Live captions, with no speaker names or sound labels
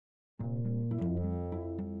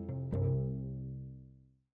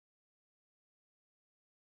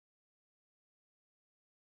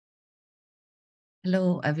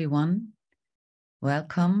Hello, everyone.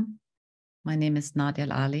 Welcome. My name is Nadia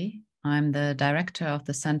Ali. I'm the director of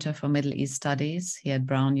the Center for Middle East Studies here at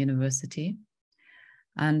Brown University.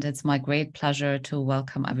 And it's my great pleasure to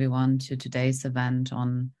welcome everyone to today's event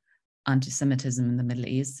on anti-Semitism in the Middle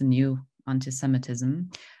East, the new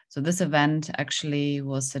anti-Semitism. So this event actually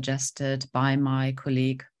was suggested by my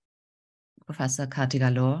colleague, Professor Kati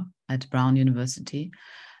Galor at Brown University.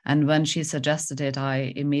 And when she suggested it,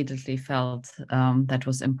 I immediately felt that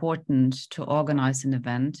was important to organize an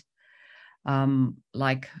event.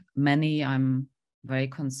 Like many, I'm very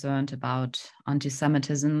concerned about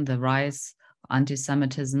anti-Semitism, the rise of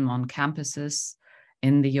anti-Semitism on campuses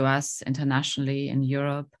in the US, internationally, in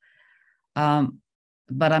Europe. But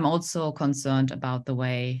I'm also concerned about the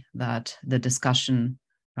way that the discussion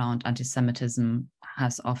around anti-Semitism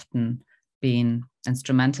has often been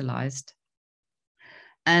instrumentalized.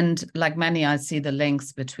 And like many, I see the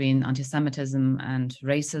links between anti-Semitism and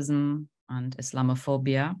racism and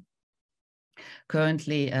Islamophobia.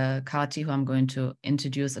 Currently, Kati, who I'm going to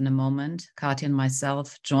introduce in a moment, Kati and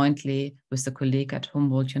myself, jointly with a colleague at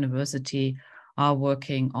Humboldt University, are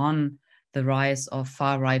working on the rise of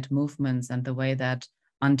far-right movements and the way that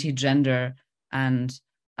anti-gender and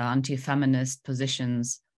anti-feminist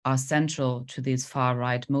positions are central to these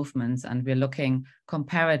far-right movements. And we're looking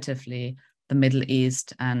comparatively the Middle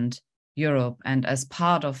East and Europe. And as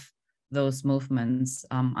part of those movements,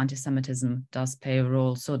 anti-Semitism does play a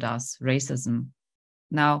role, so does racism.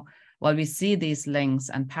 Now, while we see these links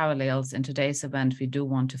and parallels in today's event, we do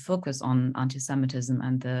want to focus on anti-Semitism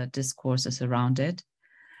and the discourses around it.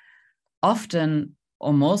 Often,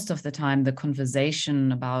 or most of the time, the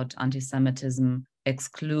conversation about anti-Semitism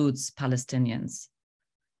excludes Palestinians.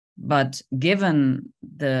 But given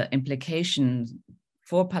the implications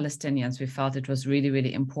for Palestinians, we felt it was really,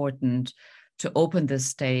 really important to open this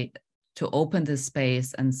space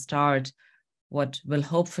and start what will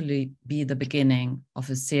hopefully be the beginning of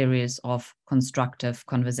a series of constructive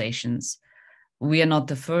conversations. We are not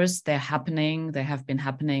the first. They're happening. They have been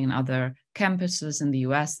happening in other campuses in the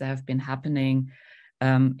US. They have been happening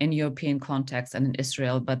in European context and in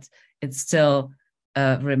Israel, but it still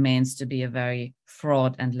remains to be a very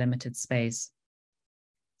fraught and limited space.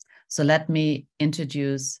 So let me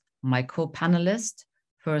introduce my co-panelist,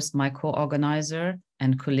 first my co-organizer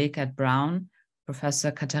and colleague at Brown, Professor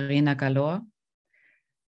Katharina Galor.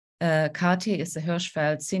 Kati is a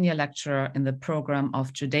Hirschfeld Senior Lecturer in the program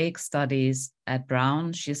of Judaic Studies at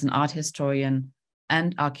Brown. She's an art historian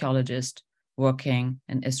and archaeologist working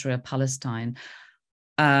in Israel-Palestine.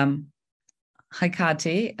 Hi,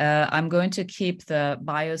 Kati. I'm going to keep the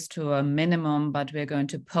bios to a minimum, but we're going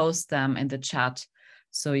to post them in the chat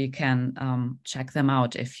so you can check them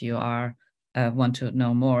out if you are want to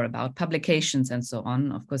know more about publications and so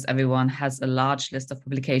on. Of course, everyone has a large list of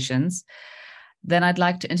publications. Then I'd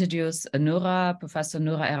like to introduce Noura. Professor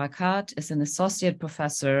Noura Erakat is an associate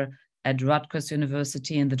professor at Rutgers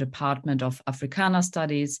University in the Department of Africana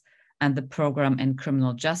Studies and the program in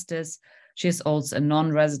criminal justice. She is also a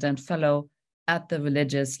non-resident fellow at the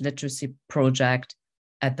Religious Literacy Project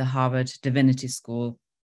at the Harvard Divinity School.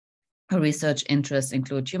 Her research interests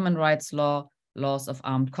include human rights law, laws of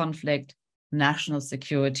armed conflict, national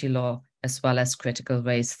security law, as well as critical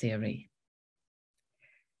race theory.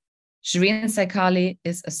 Shireen Saikali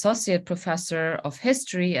is Associate Professor of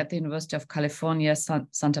History at the University of California,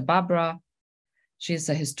 Santa Barbara. She is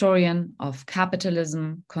a historian of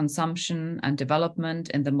capitalism, consumption, and development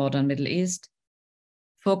in the modern Middle East,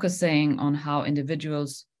 focusing on how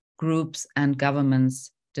individuals, groups, and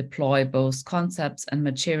governments deploy both concepts and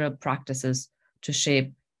material practices to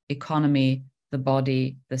shape economy, the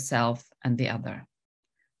body, the self, and the other.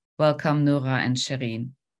 Welcome, Noura and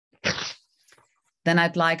Shireen. Then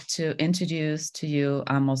I'd like to introduce to you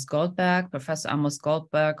Amos Goldberg. Professor Amos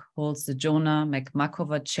Goldberg holds the Jonah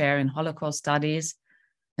McMakover Chair in Holocaust Studies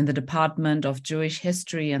in the Department of Jewish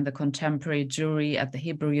History and the Contemporary Jewry at the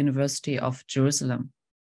Hebrew University of Jerusalem.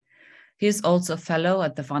 He is also a fellow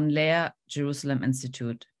at the Van Leer Jerusalem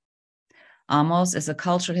Institute. Amos is a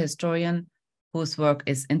cultural historian whose work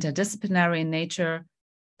is interdisciplinary in nature,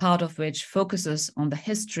 part of which focuses on the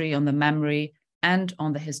history, on the memory, and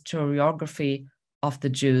on the historiography of the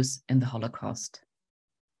Jews in the Holocaust.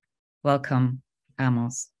 Welcome,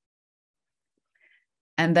 Amos.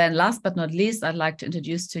 And then last but not least, I'd like to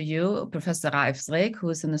introduce to you Professor Raif Zreik,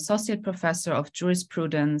 who is an associate professor of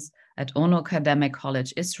jurisprudence at Ono Academic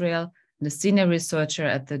College, Israel, and a senior researcher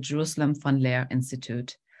at the Jerusalem Van Leer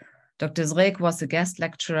Institute. Dr. Zreik was a guest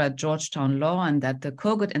lecturer at Georgetown Law and at the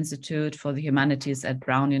Kogut Institute for the Humanities at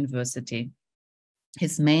Brown University.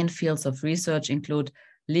 His main fields of research include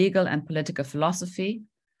legal and political philosophy.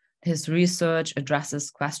 His research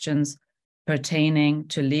addresses questions pertaining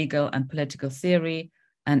to legal and political theory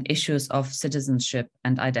and issues of citizenship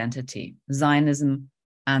and identity, Zionism,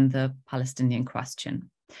 and the Palestinian question.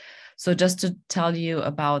 So just to tell you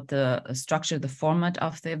about the structure, the format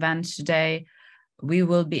of the event today, we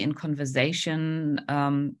will be in conversation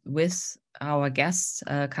with our guests.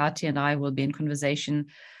 Kati and I will be in conversation.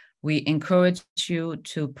 We encourage you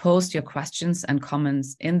to post your questions and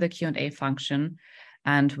comments in the Q&A function,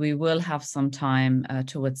 and we will have some time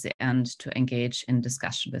towards the end to engage in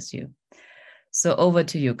discussion with you. So over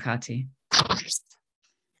to you, Kati.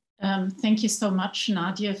 Thank you so much,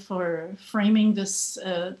 Nadia, for framing this,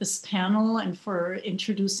 this panel and for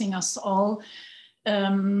introducing us all.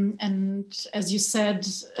 And as you said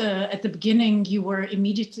at the beginning, you were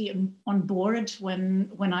immediately on board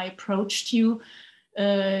when I approached you.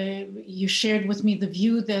 You shared with me the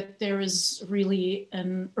view that there is really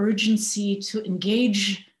an urgency to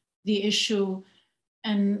engage the issue,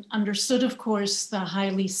 and understood, of course, the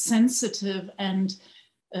highly sensitive and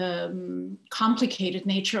complicated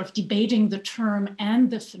nature of debating the term and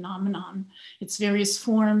the phenomenon, its various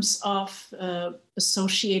forms of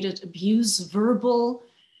associated abuse, verbal,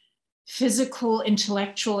 physical,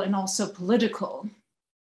 intellectual, and also political.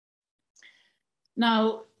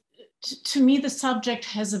 Now, to me, the subject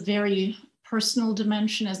has a very personal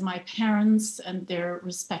dimension, as my parents and their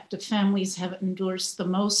respective families have endorsed the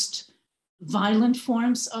most violent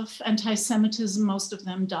forms of anti-Semitism. Most of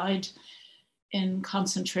them died in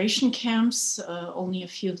concentration camps. Only a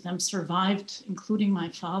few of them survived, including my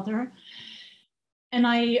father. And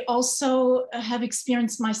I also have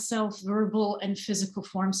experienced myself verbal and physical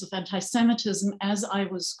forms of anti-Semitism as I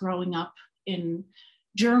was growing up in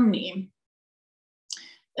Germany.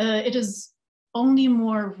 It is only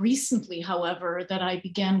more recently, however, that I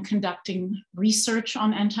began conducting research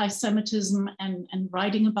on anti-Semitism and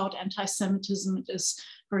writing about anti-Semitism. It is,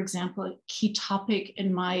 for example, a key topic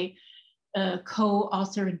in my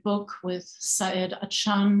co-authored book with Saed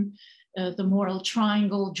Achan, The Moral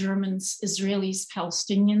Triangle, Germans, Israelis,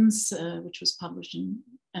 Palestinians, which was published in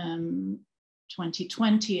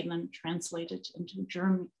 2020 and then translated into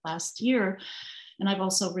German last year. And I've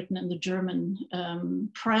also written in the German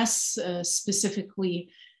press, specifically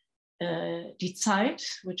Die Zeit,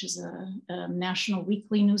 which is a national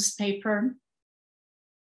weekly newspaper.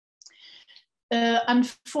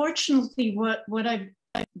 Unfortunately, what I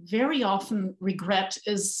very often regret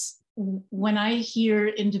is when I hear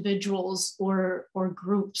individuals or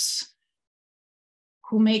groups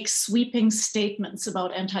who make sweeping statements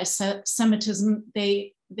about anti-Semitism,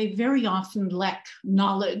 they very often lack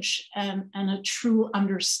knowledge and a true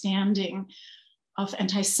understanding of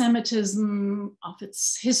anti-Semitism, of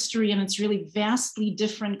its history, and its really vastly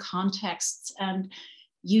different contexts and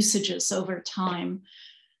usages over time.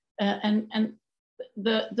 And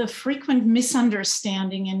the frequent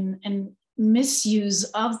misunderstanding and misuse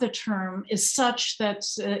of the term is such that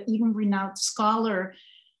even renowned scholar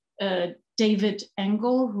David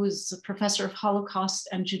Engel, who is a professor of Holocaust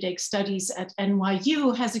and Judaic Studies at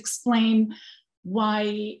NYU, has explained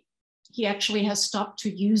why he actually has stopped to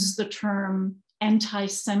use the term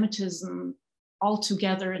anti-Semitism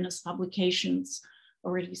altogether in his publications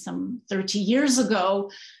already some 30 years ago,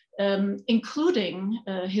 including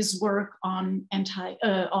his work on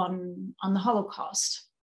the Holocaust.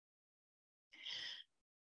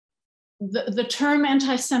 The term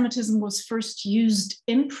anti-Semitism was first used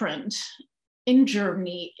in print in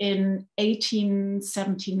Germany in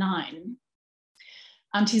 1879.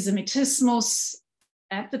 Antisemitismus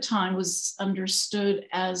at the time was understood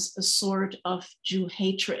as a sort of Jew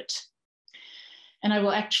hatred. And I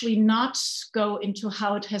will actually not go into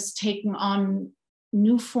how it has taken on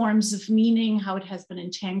new forms of meaning, how it has been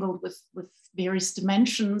entangled with various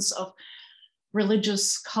dimensions of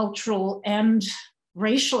religious, cultural, and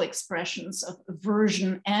racial expressions of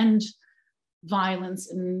aversion and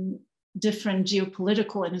violence in different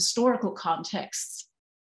geopolitical and historical contexts.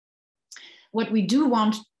 What we do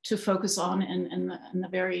want to focus on in the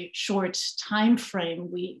very short time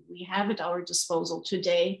frame we have at our disposal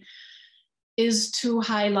today is to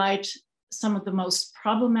highlight some of the most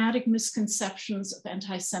problematic misconceptions of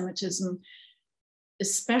anti-Semitism,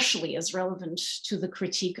 especially as relevant to the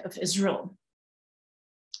critique of Israel.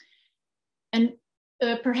 And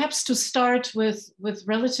perhaps to start with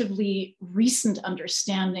relatively recent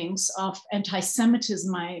understandings of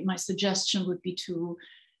anti-Semitism, my suggestion would be to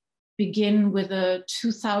begin with the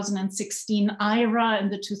 2016 IRA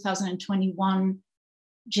and the 2021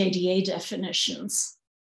 JDA definitions.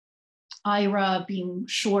 IRA being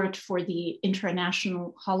short for the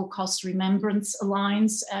International Holocaust Remembrance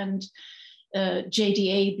Alliance, and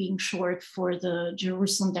JDA being short for the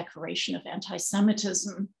Jerusalem Declaration of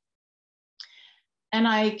Anti-Semitism. And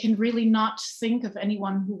I can really not think of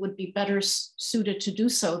anyone who would be better suited to do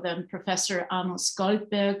so than Professor Amos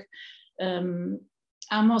Goldberg.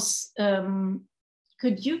 Amos,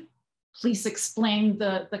 could you please explain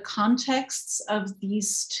the contexts of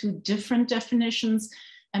these two different definitions,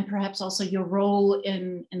 and perhaps also your role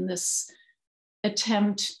in this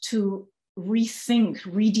attempt to rethink,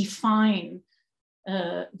 redefine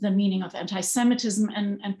the meaning of anti-Semitism,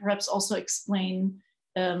 and perhaps also explain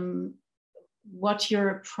what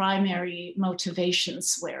your primary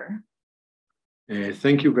motivations were?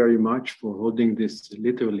 Thank you very much for holding this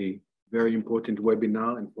literally very important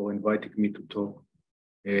webinar and for inviting me to talk.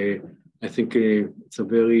 I think it's a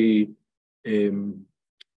very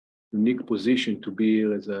unique position to be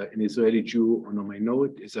here as an Israeli Jew on a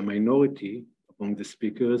minority, as a minority among the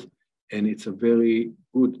speakers, and it's a very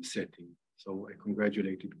good setting. So I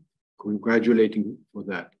congratulating for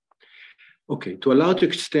that. Okay, to a large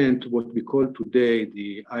extent, what we call today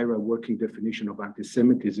the IRA working definition of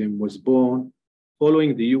anti-Semitism was born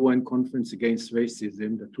following the UN Conference Against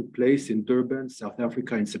Racism that took place in Durban, South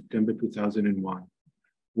Africa in September 2001,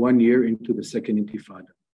 1 year into the Second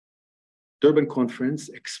Intifada. Durban Conference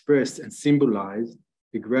expressed and symbolized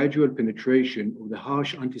the gradual penetration of the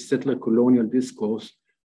harsh anti-settler colonial discourse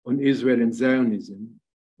on Israel and Zionism,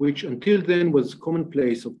 which until then was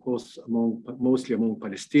commonplace, of course, mostly among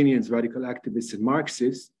Palestinians, radical activists, and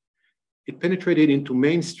Marxists. It penetrated into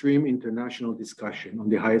mainstream international discussion on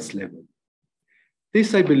the highest level.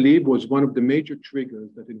 This, I believe, was one of the major triggers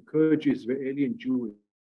that encouraged Israeli and Jewish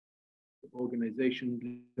organization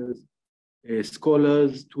leaders,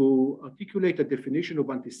 scholars to articulate a definition of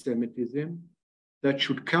anti-Semitism that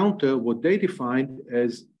should counter what they defined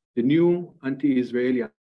as the new anti-Israeli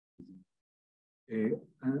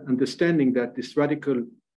understanding that this radical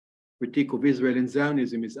critique of Israel and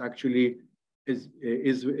Zionism is actually is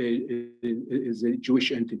a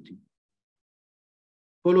Jewish entity.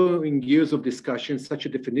 Following years of discussion, such a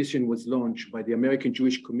definition was launched by the American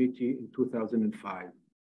Jewish Committee in 2005.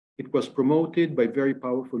 It was promoted by very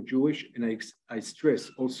powerful Jewish, and I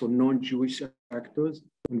stress also non-Jewish actors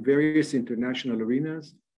in various international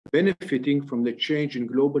arenas, benefiting from the change in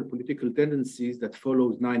global political tendencies that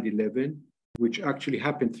follows 9/11, which actually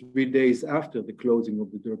happened 3 days after the closing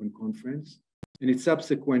of the Durban Conference, and its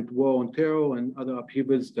subsequent war on terror and other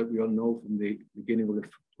upheavals that we all know from the beginning of the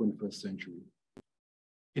 21st century.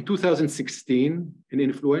 In 2016, an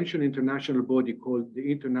influential international body called the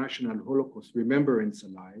International Holocaust Remembrance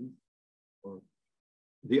Alliance, or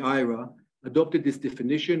the IRA, adopted this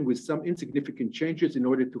definition with some insignificant changes in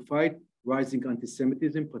order to fight rising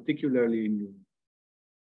anti-Semitism, particularly in Europe.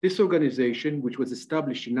 This organization, which was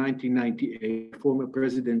established in 1998, former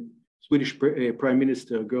President, Swedish Prime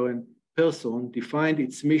Minister Göran Persson defined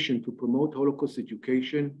its mission to promote Holocaust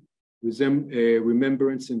education,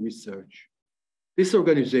 remembrance, and research. This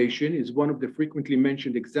organization is one of the frequently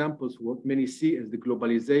mentioned examples of what many see as the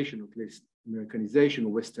globalization, or at least Americanization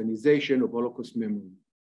or Westernization of Holocaust memory.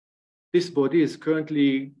 This body is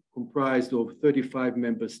currently comprised of 35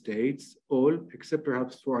 member states, all, except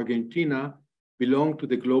perhaps for Argentina, belong to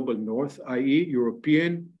the global north, i.e.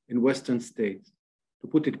 European and Western states. To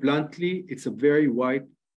put it bluntly, it's a very white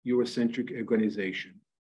Eurocentric organization.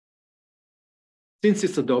 Since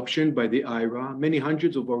its adoption by the IRA, many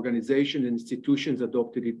hundreds of organizations and institutions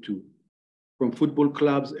adopted it too, from football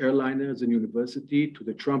clubs, airliners, and university to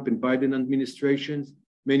the Trump and Biden administrations,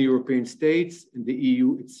 many European states, and the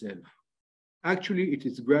EU itself. Actually, it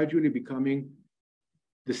is gradually becoming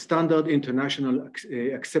the standard international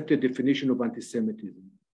accepted definition of anti-Semitism,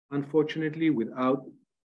 unfortunately without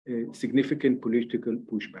significant political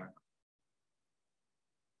pushback.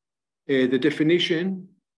 The definition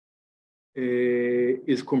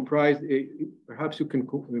is comprised, perhaps you can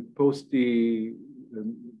post the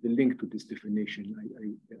link to this definition.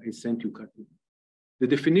 I sent you, Kathy. The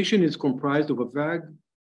definition is comprised of a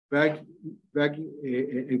vague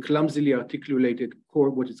and clumsily articulated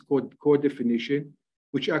core, what is called core definition,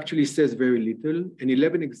 which actually says very little, and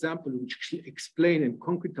 11 examples which explain and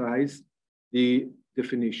concretize the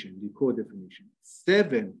definition, the core definition.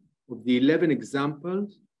 7 of the 11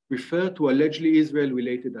 examples refer to allegedly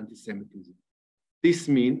Israel-related anti-Semitism. This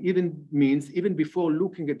means, even before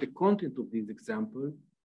looking at the content of these examples,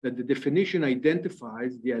 that the definition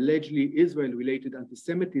identifies the allegedly Israel-related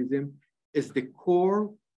anti-Semitism as the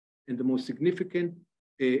core and the most significant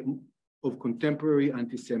of contemporary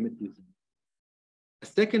anti-Semitism. A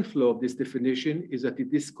second flaw of this definition is that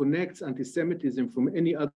it disconnects anti-Semitism from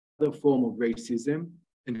any other form of racism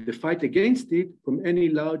and the fight against it from any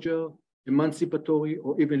larger emancipatory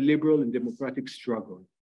or even liberal and democratic struggle.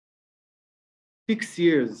 6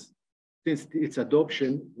 years since its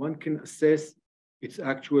adoption, one can assess its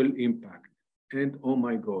actual impact. And oh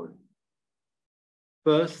my God.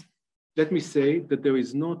 First, let me say that there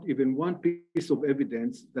is not even one piece of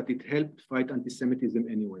evidence that it helped fight anti-Semitism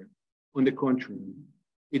anywhere. On the contrary,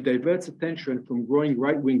 it diverts attention from growing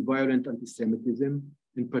right-wing violent anti-Semitism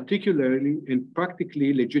and particularly and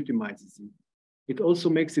practically legitimizes it. It also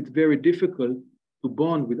makes it very difficult to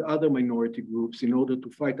bond with other minority groups in order to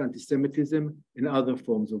fight anti-Semitism and other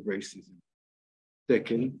forms of racism.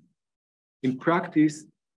 Second, in practice,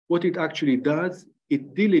 what it actually does,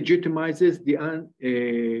 it delegitimizes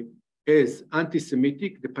as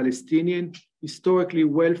anti-Semitic, the Palestinian, historically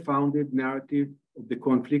well-founded narrative of the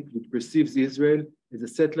conflict, which perceives Israel as a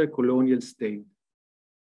settler colonial state,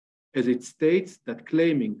 as it states that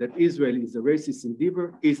claiming that Israel is a racist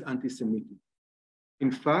endeavor is anti-Semitic.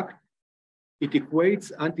 In fact, it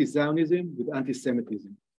equates anti-Zionism with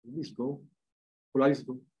anti-Semitism. Please go. Please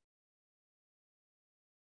go.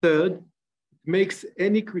 Third, it makes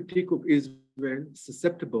any critique of Israel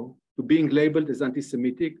susceptible to being labeled as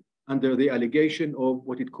anti-Semitic under the allegation of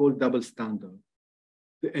what it called double standard.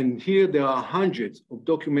 And here there are hundreds of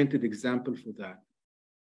documented examples for that.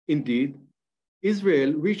 Indeed,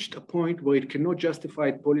 Israel reached a point where it cannot justify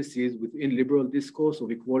its policies within liberal discourse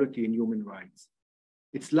of equality and human rights.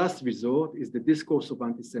 Its last resort is the discourse of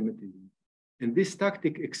anti-Semitism. And this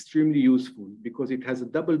tactic is extremely useful because it has a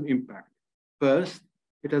double impact. First,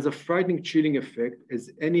 it has a frightening chilling effect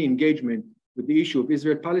as any engagement with the issue of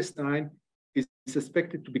Israel-Palestine is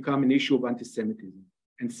suspected to become an issue of anti-Semitism.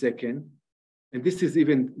 And second, and this is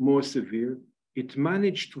even more severe, it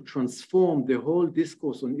managed to transform the whole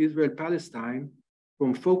discourse on Israel-Palestine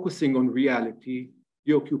from focusing on reality,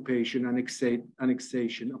 the occupation,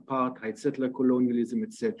 annexation, apartheid, settler colonialism,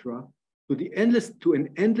 etc., to an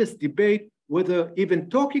endless debate whether even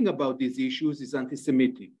talking about these issues is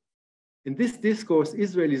anti-Semitic. In this discourse,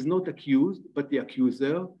 Israel is not accused, but the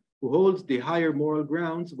accuser who holds the higher moral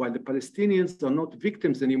grounds, while the Palestinians are not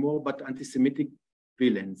victims anymore, but anti-Semitic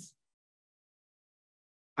villains.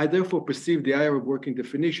 I therefore perceive the Arab working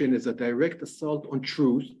definition as a direct assault on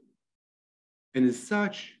truth, and as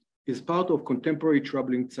such, is part of contemporary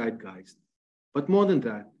troubling zeitgeist. But more than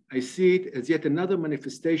that, I see it as yet another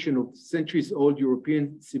manifestation of centuries-old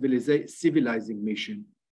European civilizing mission,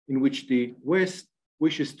 in which the West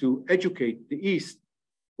wishes to educate the East,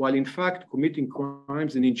 while in fact committing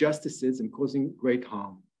crimes and injustices and causing great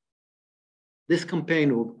harm. This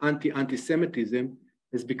campaign of anti-Semitism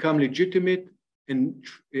has become a legitimate and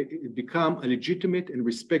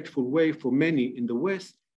respectful way for many in the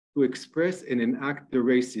West to express and enact their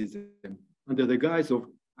racism under the guise of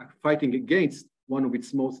fighting against one of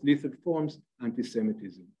its most lethal forms,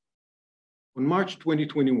 anti-Semitism. On March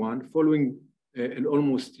 2021, following an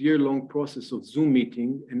almost year-long process of Zoom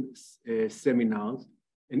meeting and seminars,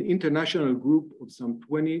 an international group of some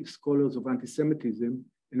 20 scholars of anti-Semitism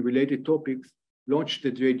and related topics launched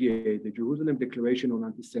the JDA, the Jerusalem Declaration on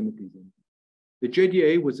Anti-Semitism. The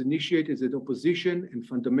JDA was initiated as an opposition and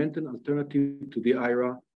fundamental alternative to the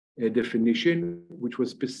IRA definition, which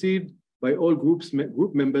was perceived by all group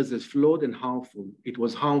members as flawed and harmful. It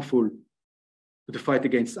was harmful to the fight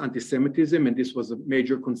against anti-Semitism, and this was a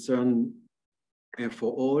major concern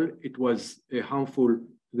for all. It was harmful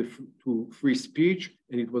to free speech,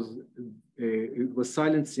 and it was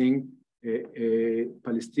silencing the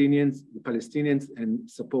Palestinians and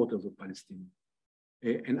supporters of Palestine.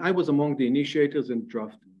 And I was among the initiators and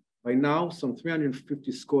drafters. By now, some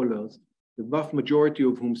 350 scholars, the vast majority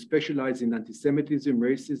of whom specialize in anti-Semitism,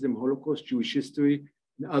 racism, Holocaust, Jewish history,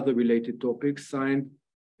 and other related topics, signed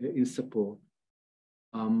in support.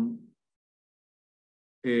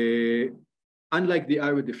 Unlike the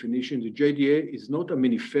IRA definition, the JDA is not a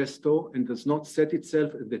manifesto and does not set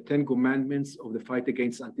itself as the 10 commandments of the fight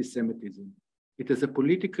against anti-Semitism. It is a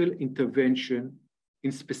political intervention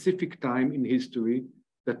in specific time in history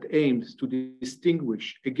that aims to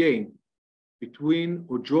distinguish again between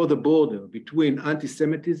or draw the border between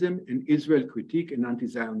anti-Semitism and Israel critique and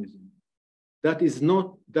anti-Zionism. That is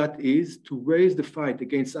to raise the fight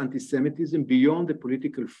against anti-Semitism beyond the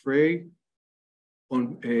political fray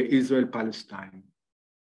on Israel-Palestine.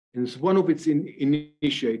 And as one of its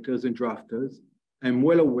initiators and drafters, I'm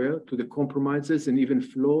well aware to the compromises and even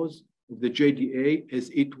flaws of the JDA as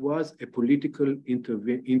it was a political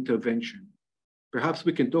intervention. Perhaps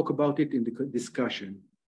we can talk about it in the discussion,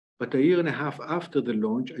 But a year and a half after the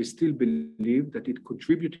launch, I still believe that it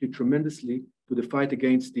contributed tremendously to the fight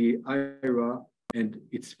against the IRA and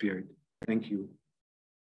its spirit. Thank you.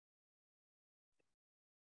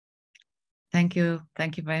 Thank you.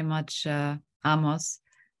 Thank you very much, Amos.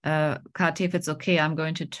 Kati, if it's okay, I'm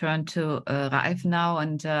going to turn to Raif now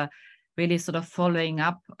and really sort of following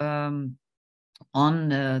up on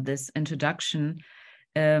this introduction.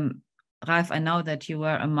 Raif, I know that you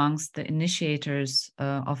were amongst the initiators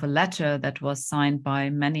of a letter that was signed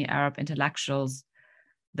by many Arab intellectuals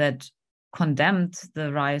that condemned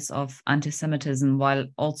the rise of anti-Semitism while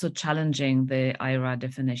also challenging the IRA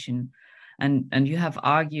definition. And you have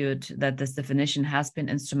argued that this definition has been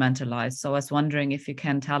instrumentalized. So I was wondering if you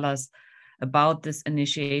can tell us about this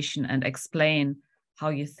initiation and explain how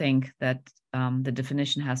you think that the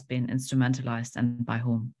definition has been instrumentalized and by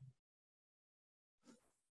whom.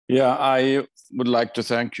 Yeah, I would like to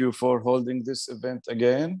thank you for holding this event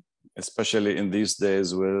again, especially in these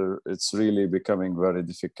days where it's really becoming very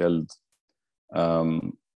difficult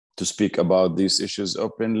to speak about these issues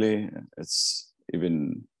openly. It's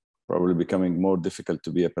even probably becoming more difficult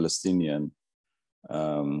to be a Palestinian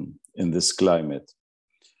in this climate.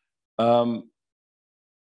 Let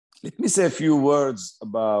me say a few words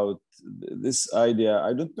about this idea.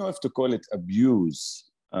 I don't know if to call it abuse,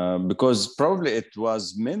 because probably it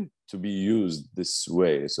was meant to be used this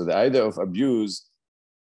way. So the idea of abuse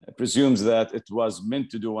presumes that it was meant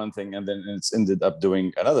to do one thing and then it's ended up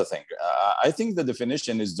doing another thing. I think the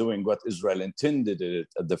definition is doing what Israel intended it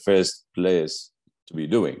at the first place to be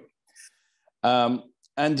doing.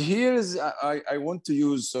 And here's, I want to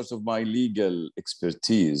use sort of my legal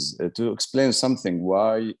expertise to explain something,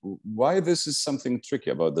 why this is something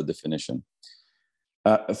tricky about the definition.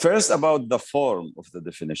 First, about the form of the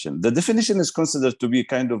definition. The definition is considered to be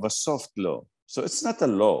kind of a soft law. So it's not a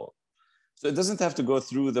law. So it doesn't have to go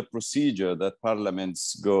through the procedure that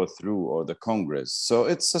parliaments go through or the Congress. So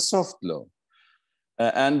it's a soft law.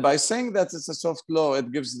 And by saying that it's a soft law,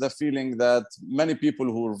 it gives the feeling that many people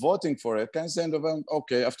who are voting for it can say,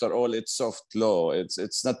 okay, after all, it's soft law.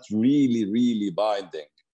 It's not really binding.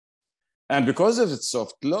 And because of its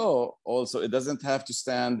soft law, also, it doesn't have to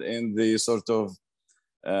stand in the sort of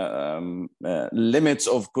limits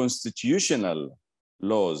of constitutional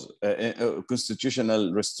laws,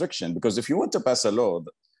 constitutional restriction. Because if you want to pass a law,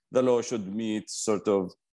 the law should meet sort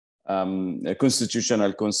of a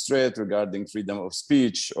constitutional constraint regarding freedom of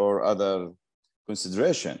speech or other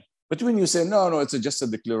consideration. But when you say, no, it's just a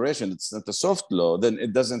declaration, it's not a soft law, then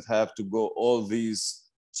it doesn't have to go all these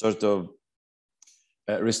sort of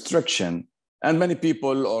restriction. And many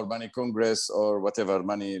people or many Congress or whatever,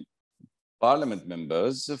 many parliament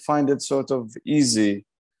members find it sort of easy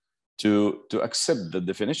to accept the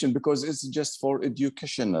definition because it's just for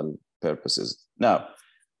educational purposes. Now,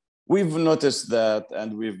 we've noticed that,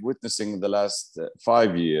 and we've witnessing the last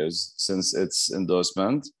 5 years since its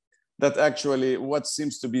endorsement, that actually what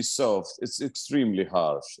seems to be soft, it's extremely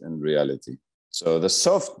harsh in reality. So the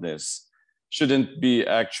softness shouldn't be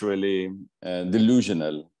actually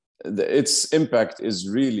delusional. Its impact is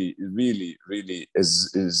really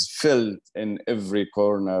is felt in every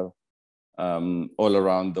corner all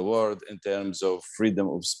around the world in terms of freedom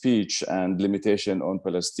of speech and limitation on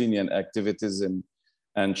Palestinian activism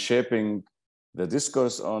and shaping the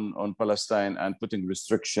discourse on Palestine and putting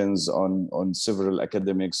restrictions on several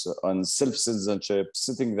academics, on self-censorship,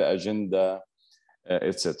 setting the agenda,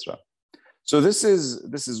 etc. So this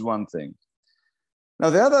is one thing. Now,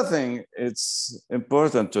 the other thing it's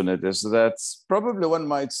important to notice that probably one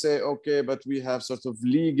might say, okay, but we have sort of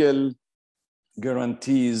legal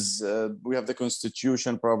guarantees. We have the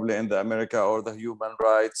Constitution probably in the America or the human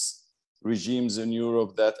rights regimes in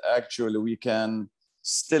Europe that actually we can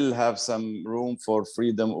still have some room for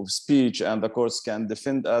freedom of speech and the courts can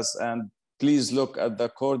defend us. And please look at the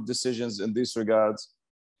court decisions in these regards.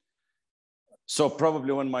 So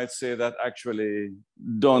probably one might say that actually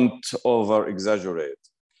don't over exaggerate.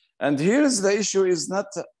 And here's the issue is not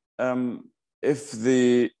if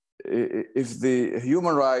the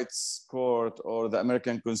Human Rights Court or the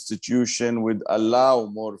American Constitution would allow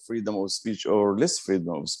more freedom of speech or less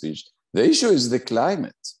freedom of speech. The issue is the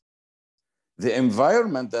climate. The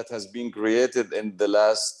environment that has been created in the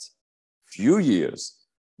last few years,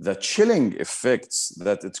 the chilling effects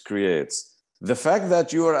that it creates, the fact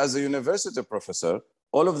that you are as a university professor,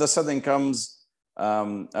 all of a sudden comes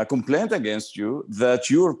a complaint against you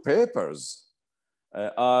that your papers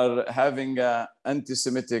are having an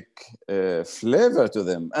anti-Semitic flavor to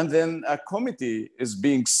them. And then a committee is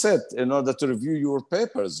being set in order to review your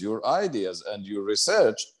papers, your ideas, and your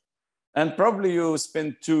research. And probably you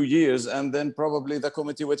spend 2 years and then probably the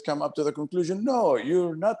committee would come up to the conclusion, no,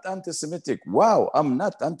 you're not anti-Semitic. Wow, I'm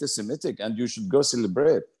not anti-Semitic and you should go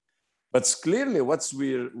celebrate. But clearly what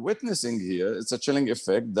we're witnessing here is a chilling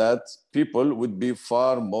effect that people would be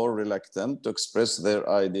far more reluctant to express their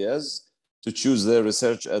ideas, to choose their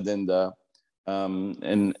research agenda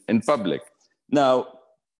in public. Now,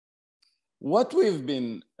 what we've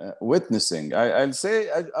been witnessing, I'll say,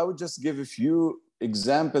 I would just give a few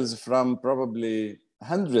examples from probably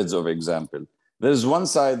hundreds of examples. There's one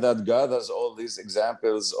side that gathers all these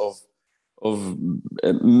examples of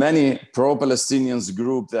many pro-Palestinians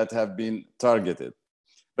group that have been targeted.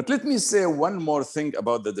 But let me say one more thing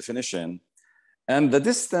about the definition and the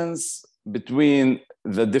distance between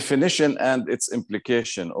the definition and its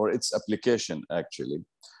implication or its application, actually,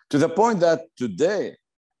 to the point that today,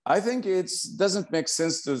 I think it doesn't make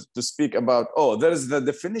sense to speak about, oh, there is the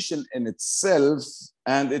definition in itself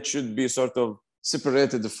and it should be sort of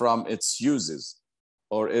separated from its uses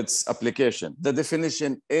or its application. The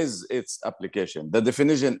definition is its application. The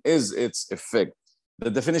definition is its effect. The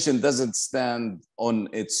definition doesn't stand on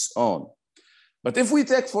its own. But if we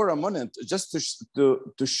take for a moment just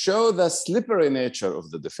to show the slippery nature of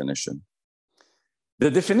the definition, the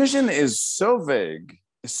definition is so vague,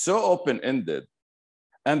 so open-ended,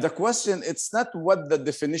 and the question, it's not what the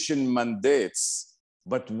definition mandates,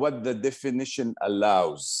 but what the definition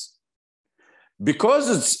allows. Because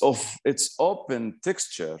it's of its open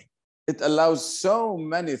texture, it allows so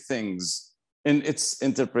many things in its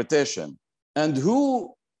interpretation. And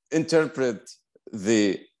who interpret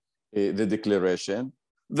the declaration?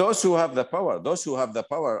 Those who have the power. Those who have the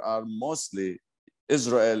power are mostly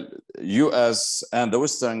Israel, US, and the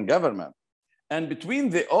Western government. And between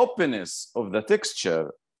the openness of the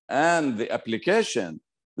texture and the application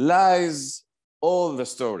lies all the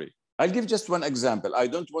story. I'll give just one example. I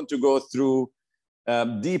don't want to go through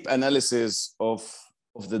deep analysis of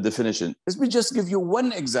the definition. Let me just give you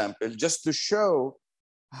one example just to show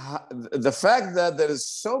the fact that there is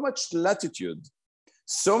so much latitude,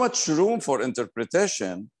 so much room for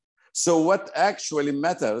interpretation. So what actually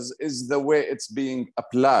matters is the way it's being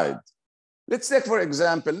applied. Let's take, for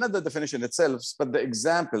example, not the definition itself, but the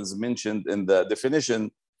examples mentioned in the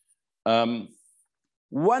definition.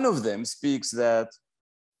 One of them speaks that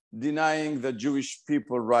denying the Jewish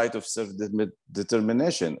people right of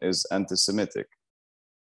self-determination is anti-Semitic.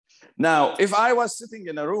 Now, if I was sitting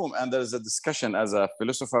in a room and there's a discussion as a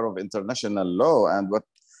philosopher of international law, and what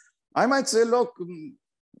I might say, look,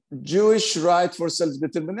 Jewish right for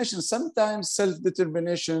self-determination, sometimes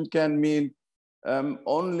self-determination can mean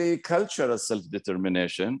only cultural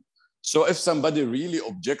self-determination. So if somebody really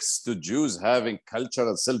objects to Jews having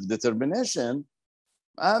cultural self-determination,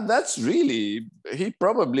 that's really, he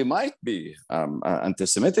probably might be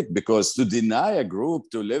anti-Semitic, because to deny a group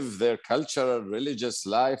to live their cultural, religious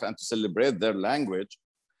life and to celebrate their language,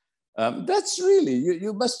 that's really,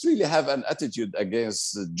 you must really have an attitude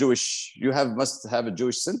against Jewish, must have a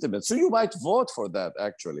Jewish sentiment. So you might vote for that,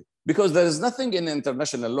 actually, because there is nothing in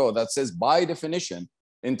international law that says, by definition,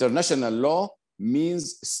 international law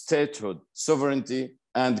means statehood, sovereignty,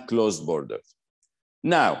 and closed borders.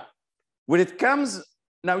 Now, when it comes,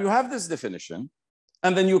 now you have this definition,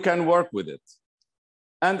 and then you can work with it.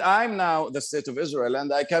 And I'm now the state of Israel,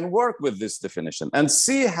 and I can work with this definition and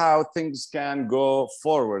see how things can go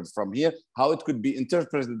forward from here, how it could be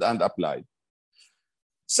interpreted and applied.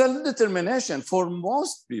 Self-determination, for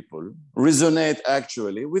most people, resonate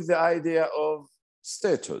actually with the idea of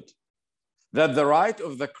statehood, that the right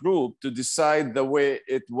of the group to decide the way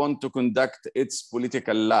it wants to conduct its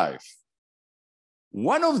political life.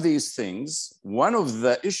 One of these things, one of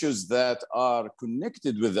the issues that are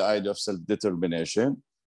connected with the idea of self-determination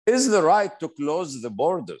is the right to close the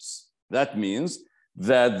borders. That means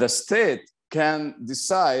that the state can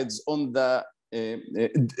decide on the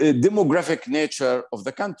demographic nature of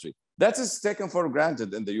the country. That is taken for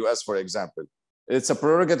granted in the US, for example. It's a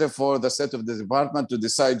prerogative for the state of the department to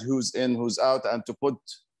decide who's in, who's out, and to put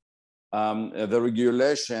the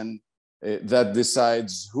regulation that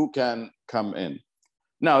decides who can come in.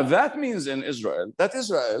 Now, that means in Israel, that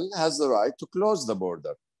Israel has the right to close the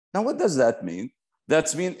border. Now, what does that mean?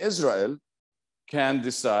 That means Israel can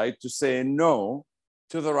decide to say no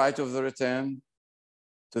to the right of the return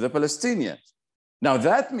to the Palestinians. Now,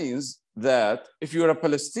 that means that if you're a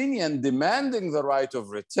Palestinian demanding the right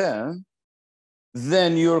of return,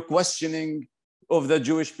 then you're questioning of the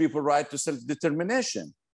Jewish people's right to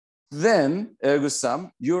self-determination. Then, ergo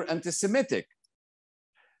sum, you're anti-Semitic.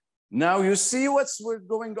 Now you see what's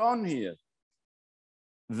going on here.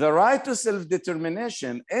 The right to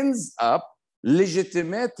self-determination ends up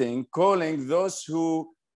legitimating calling those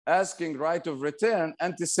who asking right of return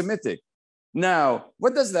anti-Semitic. Now,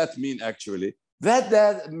 what does that mean actually?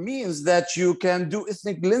 That means that you can do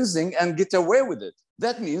ethnic cleansing and get away with it.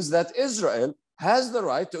 That means that Israel has the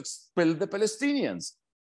right to expel the Palestinians.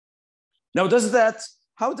 Now,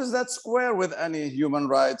 how does that square with any human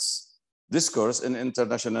rights discourse in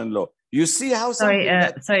international law? You see how sorry,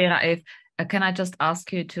 Raif, can I just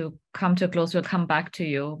ask you to come to a close? We'll come back to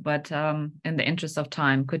you, but in the interest of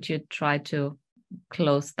time, could you try to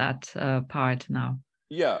close that part now?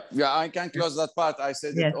 Yeah, I can close that part. I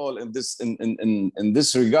said it all in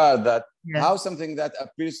this regard, that how something that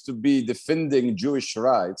appears to be defending Jewish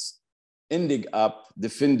rights ending up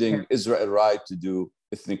defending Israel's right to do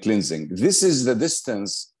ethnic cleansing. This is the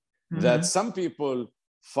distance that some people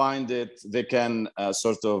find it, they can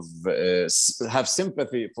sort of have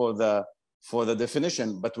sympathy for the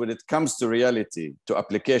definition, but when it comes to reality, to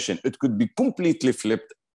application, it could be completely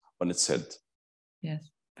flipped on its head. Yes.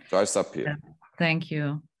 So I stop here. Thank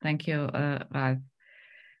you, Ralph.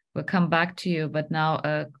 We'll come back to you, but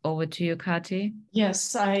now over to you, Kati.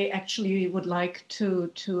 Yes, I actually would like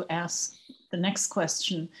to ask the next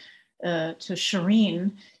question to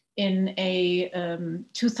Shireen. In a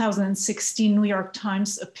 2016 New York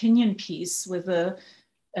Times opinion piece with a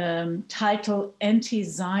title,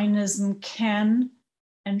 "Anti-Zionism Can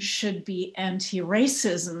and Should Be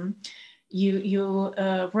Anti-Racism," you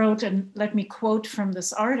wrote, and let me quote from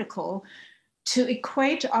this article, "To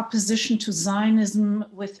equate opposition to Zionism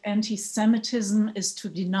with anti-Semitism is to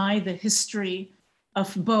deny the history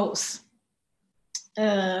of both."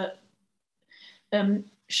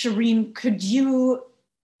 Shireen, could you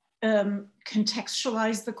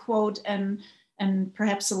contextualize the quote and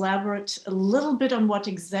perhaps elaborate a little bit on what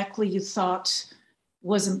exactly you thought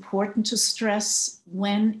was important to stress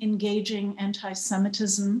when engaging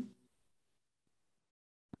anti-Semitism?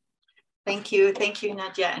 Thank you,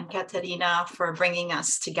 Nadia and Katerina, for bringing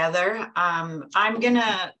us together. I'm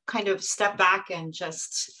gonna kind of step back and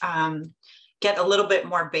just get a little bit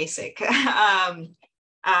more basic.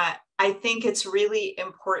 I think it's really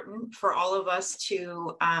important for all of us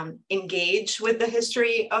to engage with the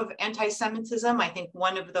history of anti-Semitism. I think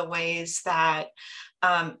one of the ways that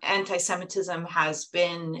anti-Semitism has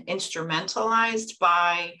been instrumentalized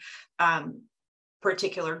by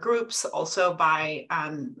particular groups, also by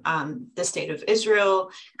the state of Israel,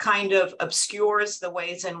 kind of obscures the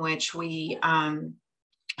ways in which we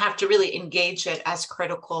have to really engage it as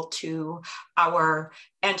critical to our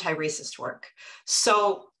anti-racist work.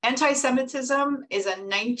 So anti-Semitism is a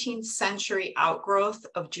 19th century outgrowth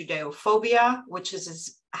of Judeophobia, which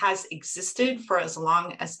has existed for as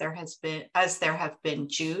long as there have been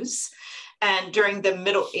Jews. And during the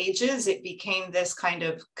Middle Ages, it became this kind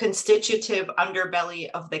of constitutive underbelly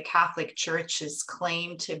of the Catholic Church's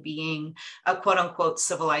claim to being a quote unquote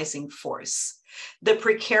civilizing force. The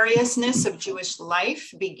precariousness of Jewish life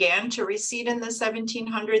began to recede in the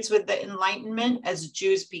 1700s with the Enlightenment as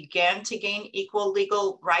Jews began to gain equal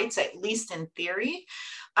legal rights, at least in theory.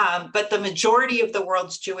 But the majority of the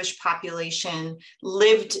world's Jewish population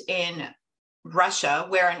lived in Russia,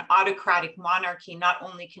 where an autocratic monarchy not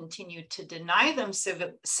only continued to deny them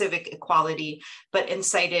civic equality, but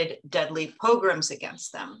incited deadly pogroms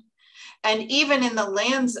against them. And even in the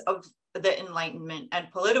lands of the Enlightenment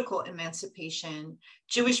and political emancipation,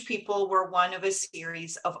 Jewish people were one of a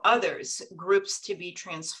series of others, groups to be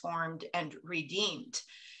transformed and redeemed.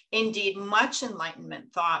 Indeed, much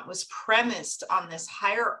Enlightenment thought was premised on this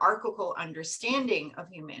hierarchical understanding of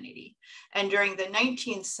humanity. And during the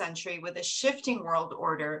 19th century, with a shifting world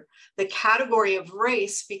order, the category of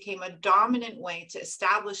race became a dominant way to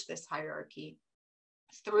establish this hierarchy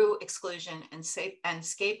through exclusion and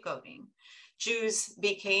scapegoating. Jews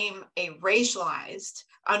became a racialized,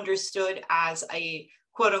 understood as a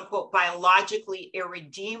quote unquote biologically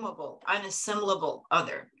irredeemable, unassimilable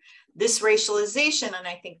other. This racialization, and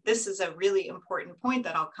I think this is a really important point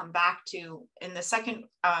that I'll come back to in the second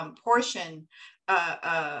portion,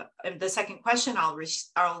 the second question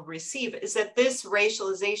I'll receive, is that this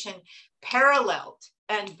racialization paralleled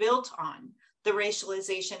and built on the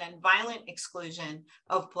racialization and violent exclusion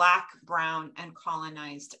of Black, brown, and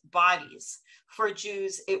colonized bodies. For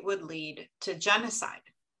Jews, it would lead to genocide.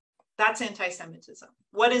 That's anti-Semitism.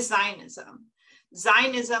 What is Zionism?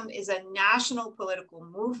 Zionism is a national political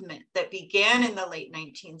movement that began in the late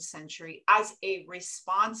 19th century as a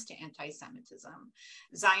response to anti-Semitism.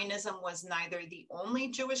 Zionism was neither the only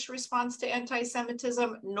Jewish response to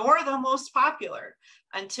anti-Semitism nor the most popular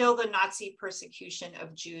until the Nazi persecution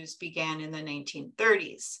of Jews began in the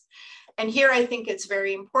 1930s. And here I think it's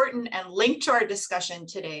very important and linked to our discussion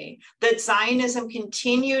today that Zionism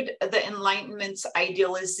continued the Enlightenment's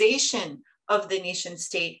idealization of the nation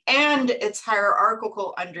state and its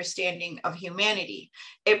hierarchical understanding of humanity.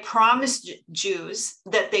 It promised Jews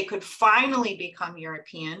that they could finally become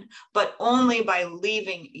European, but only by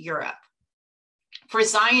leaving Europe. For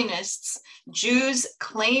Zionists, Jews'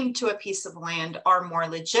 claim to a piece of land are more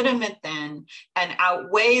legitimate than and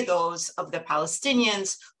outweigh those of the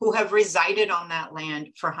Palestinians who have resided on that land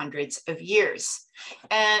for hundreds of years.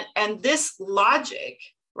 And this logic,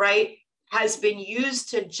 right, has been used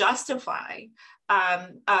to justify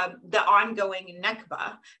the ongoing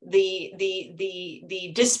Nakba,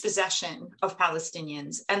 the dispossession of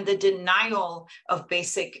Palestinians and the denial of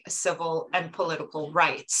basic civil and political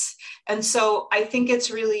rights. And so I think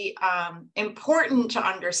it's really important to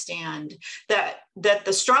understand that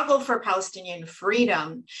the struggle for Palestinian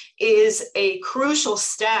freedom is a crucial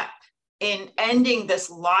step in ending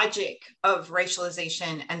this logic of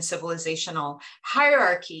racialization and civilizational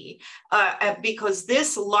hierarchy, because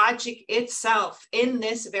this logic itself in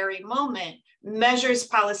this very moment measures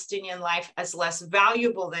Palestinian life as less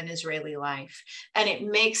valuable than Israeli life. And it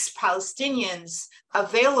makes Palestinians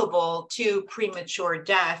available to premature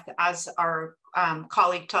death, as our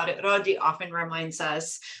colleague Tariq Radi often reminds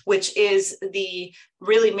us, which is the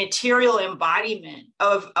really material embodiment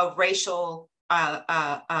of a racial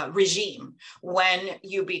regime when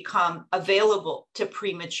you become available to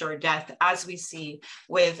premature death, as we see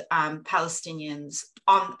with Palestinians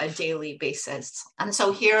on a daily basis. And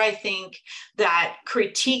so here I think that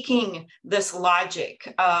critiquing this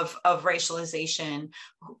logic of racialization,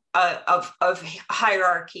 of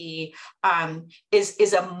hierarchy,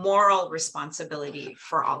 is a moral responsibility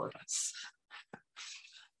for all of us.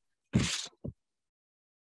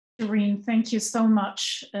 Shireen, thank you so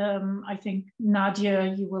much. I think,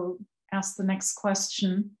 Nadia, you will ask the next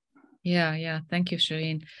question. Yeah, thank you,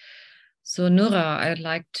 Shireen. So Noura, I'd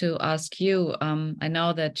like to ask you, I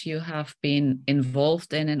know that you have been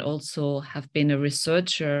involved in and also have been a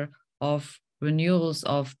researcher of renewals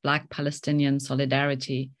of Black Palestinian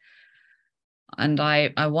solidarity. And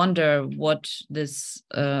I wonder what this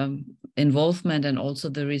involvement and also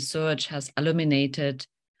the research has illuminated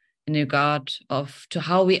in regard to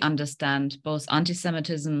how we understand both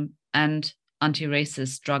anti-Semitism and anti-racist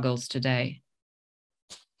struggles today.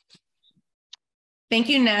 Thank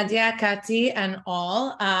you, Nadia, Kati, and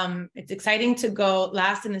all. It's exciting to go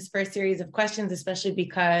last in this first series of questions, especially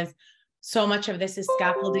because so much of this is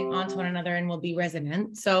scaffolding onto one another and will be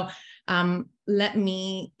resonant. So let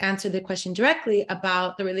me answer the question directly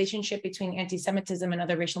about the relationship between anti-Semitism and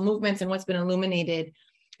other racial movements and what's been illuminated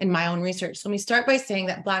in my own research. So let me start by saying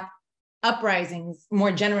that Black uprisings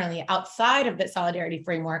more generally outside of the solidarity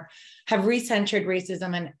framework have recentered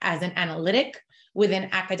racism as an analytic within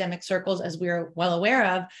academic circles, as we're well aware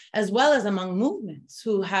of, as well as among movements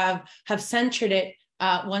who have centered it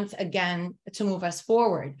once again to move us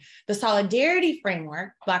forward. The solidarity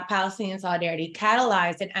framework, Black Palestinian solidarity,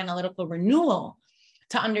 catalyzed an analytical renewal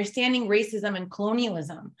to understanding racism and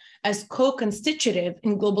colonialism as co-constitutive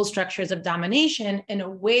in global structures of domination in a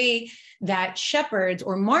way that shepherds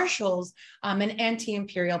or marshals an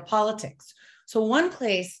anti-imperial politics. So one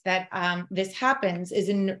place that this happens is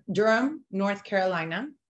in Durham, North Carolina,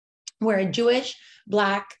 where a Jewish,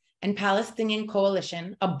 Black, and Palestinian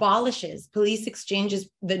coalition abolishes police exchanges,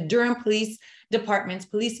 the Durham Police Department's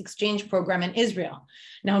police exchange program in Israel.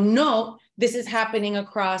 Now note, this is happening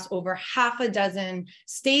across over half a dozen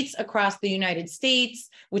states across the United States,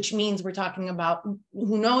 which means we're talking about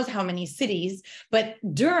who knows how many cities, but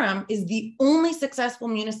Durham is the only successful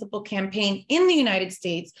municipal campaign in the United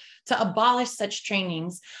States to abolish such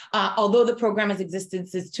trainings, although the program has existed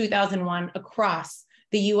since 2001 across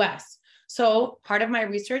the US. So part of my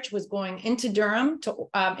research was going into Durham to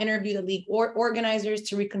interview the league organizers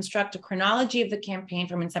to reconstruct a chronology of the campaign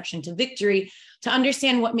from inception to victory to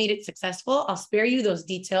understand what made it successful. I'll spare you those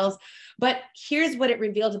details, but here's what it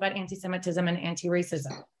revealed about anti-Semitism and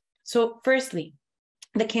anti-racism. So firstly,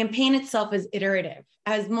 the campaign itself is iterative,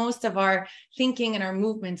 as most of our thinking and our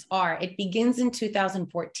movements are. It begins in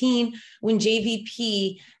 2014 when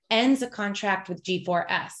JVP ends a contract with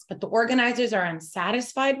G4S. But the organizers are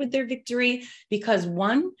unsatisfied with their victory because,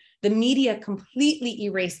 one, the media completely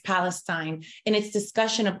erased Palestine in its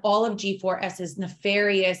discussion of all of G4S's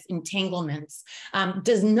nefarious entanglements,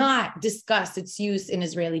 does not discuss its use in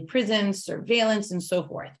Israeli prisons, surveillance, and so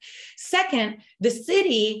forth. Second, the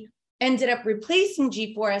city ended up replacing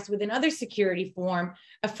G4S with another security firm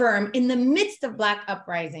in the midst of Black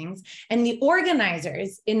uprisings. And the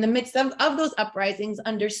organizers in the midst of those uprisings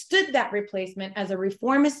understood that replacement as a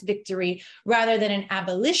reformist victory rather than an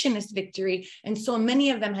abolitionist victory. And so many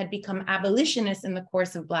of them had become abolitionists in the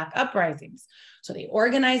course of Black uprisings. So they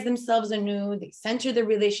organized themselves anew, they centered their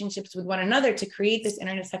relationships with one another to create this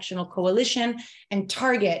intersectional coalition and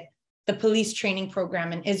target the police training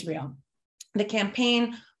program in Israel. The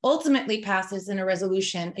campaign ultimately passes in a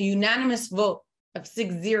resolution, a unanimous vote of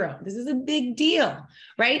 6-0. This is a big deal,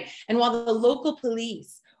 right? And while the local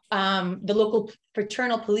police, the local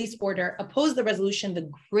fraternal police order opposed the resolution, the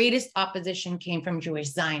greatest opposition came from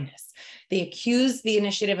Jewish Zionists. They accused the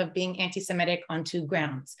initiative of being anti-Semitic on two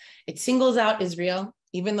grounds. It singles out Israel,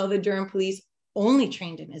 even though the Durham police only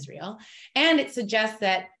trained in Israel, and it suggests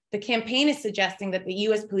that the campaign is suggesting that the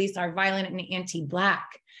US police are violent and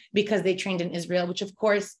anti-Black because they trained in Israel, which of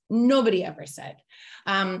course nobody ever said.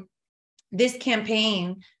 This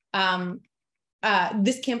campaign is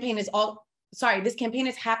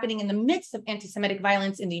happening in the midst of anti-Semitic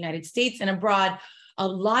violence in the United States and abroad, a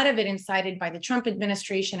lot of it incited by the Trump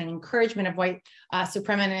administration and encouragement of white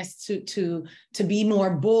supremacists to be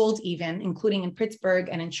more bold even, including in Pittsburgh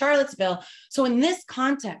and in Charlottesville. So in this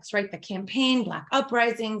context, right, the campaign, Black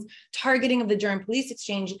uprisings, targeting of the Durham police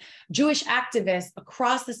exchange, Jewish activists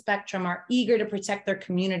across the spectrum are eager to protect their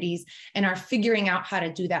communities and are figuring out how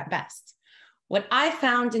to do that best. What I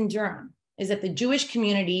found in Durham is that the Jewish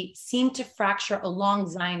community seemed to fracture along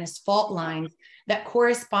Zionist fault lines that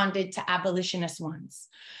corresponded to abolitionist ones.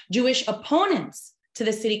 Jewish opponents to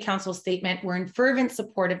the city council statement were in fervent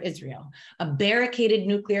support of Israel, a barricaded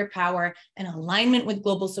nuclear power and alignment with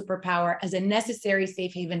global superpower as a necessary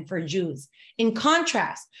safe haven for Jews. In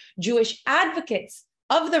contrast, Jewish advocates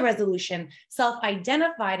of the resolution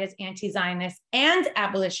self-identified as anti-Zionist and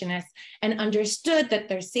abolitionists and understood that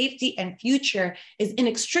their safety and future is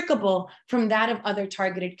inextricable from that of other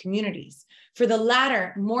targeted communities. For the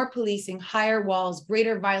latter, more policing, higher walls,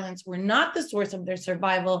 greater violence were not the source of their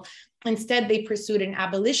survival. Instead, they pursued an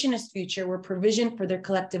abolitionist future where provision for their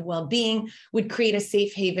collective well-being would create a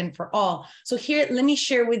safe haven for all. So here, let me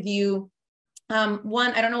share with you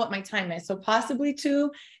one, I don't know what my time is, so possibly two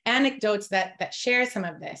anecdotes that share some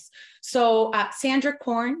of this. So Sandra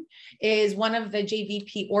Korn is one of the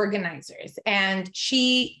JVP organizers, and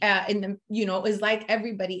she, is like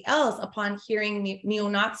everybody else upon hearing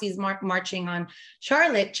neo-Nazis marching on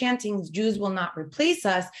Charlotte, chanting "Jews will not replace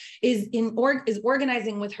us," is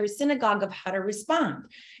organizing with her synagogue of how to respond.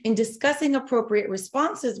 In discussing appropriate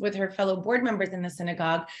responses with her fellow board members in the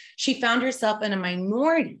synagogue, she found herself in a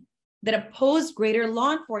minority that opposed greater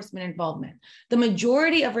law enforcement involvement. The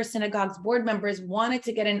majority of her synagogue's board members wanted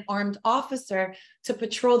to get an armed officer to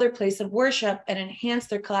patrol their place of worship and enhance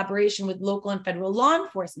their collaboration with local and federal law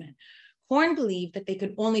enforcement. Horn believed that they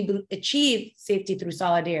could only achieve safety through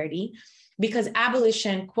solidarity because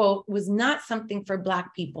abolition, quote, was not something for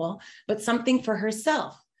Black people, but something for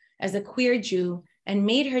herself as a queer Jew, and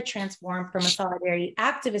made her transform from a solidarity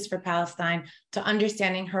activist for Palestine to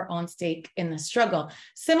understanding her own stake in the struggle.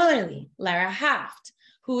 Similarly, Lara Haft,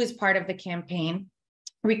 who is part of the campaign,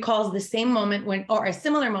 recalls the same moment or a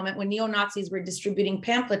similar moment when neo-Nazis were distributing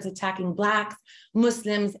pamphlets attacking Blacks,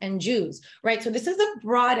 Muslims, and Jews, right? So this is a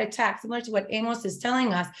broad attack, similar to what Amos is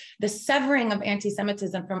telling us. The severing of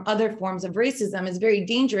anti-Semitism from other forms of racism is very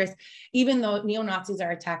dangerous, even though neo-Nazis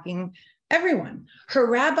are attacking everyone. Her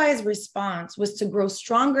rabbi's response was to grow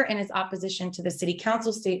stronger in his opposition to the city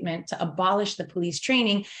council statement to abolish the police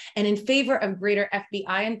training and in favor of greater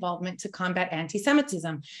FBI involvement to combat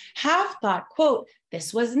anti-Semitism. Haft thought, quote,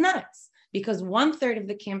 this was nuts because 1/3 of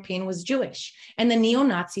the campaign was Jewish and the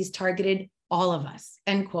neo-Nazis targeted all of us,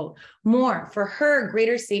 end quote. More, for her,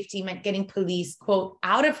 greater safety meant getting police, quote,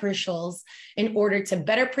 out of her shoals in order to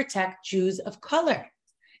better protect Jews of color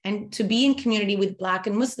and to be in community with Black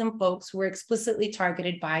and Muslim folks who were explicitly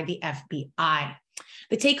targeted by the FBI.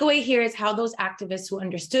 The takeaway here is how those activists who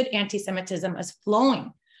understood anti-Semitism as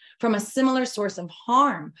flowing from a similar source of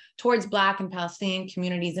harm towards Black and Palestinian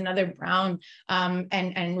communities and other brown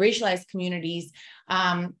and racialized communities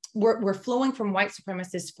were flowing from white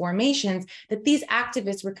supremacist formations, that these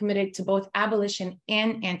activists were committed to both abolition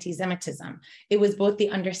and anti-Semitism. It was both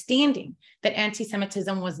the understanding that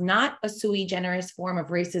anti-Semitism was not a sui generis form of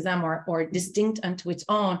racism or distinct unto its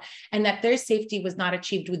own, and that their safety was not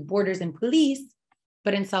achieved with borders and police,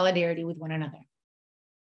 but in solidarity with one another.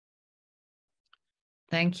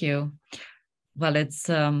 Thank you. Well, it's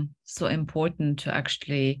so important to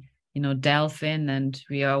actually, delve in, and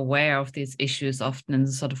we are aware of these issues often in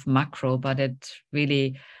sort of macro, but it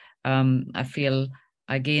really, I feel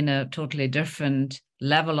I gain a totally different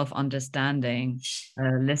level of understanding,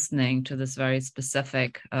 listening to this very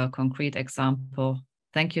specific, concrete example.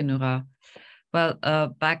 Thank you, Noura. Well,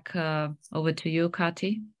 back over to you,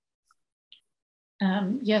 Kati.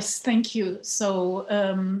 Yes, thank you. So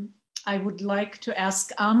I would like to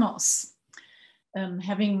ask Amos,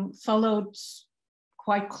 having followed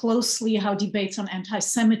quite closely how debates on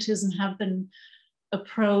anti-Semitism have been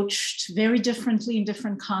approached very differently in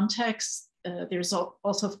different contexts. There's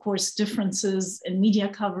also, of course, differences in media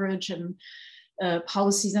coverage and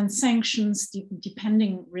policies and sanctions,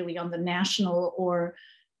 depending really on the national or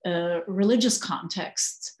religious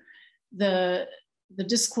context. The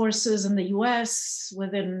discourses in the US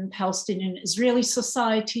within Palestinian Israeli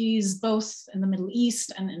societies, both in the Middle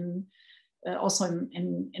East and also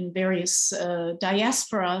in various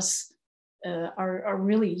diasporas, are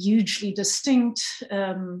really hugely distinct.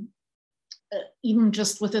 Even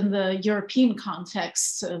just within the European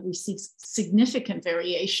context, we see significant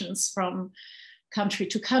variations from country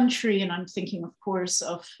to country. And I'm thinking, of course,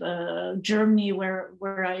 of Germany,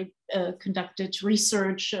 where I conducted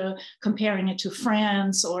research, comparing it to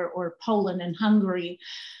France or Poland and Hungary.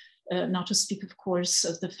 Not to speak, of course,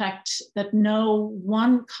 of the fact that no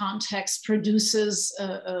one context produces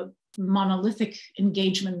a monolithic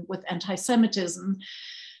engagement with anti-Semitism.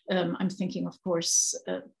 I'm thinking, of course,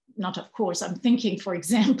 I'm thinking, for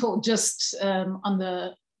example, just on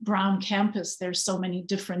the Brown campus, there's so many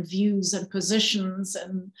different views and positions.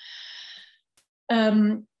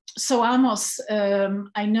 And so Amos,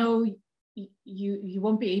 I know you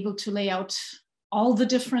won't be able to lay out all the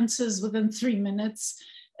differences within 3 minutes,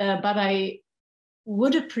 but I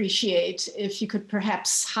would appreciate if you could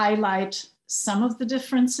perhaps highlight some of the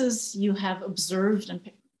differences you have observed and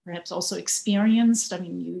perhaps also experienced. I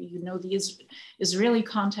mean, you know the Israeli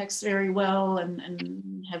context very well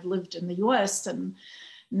and have lived in the US and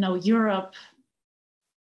know Europe.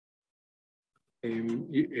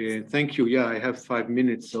 Thank you. Yeah, I have 5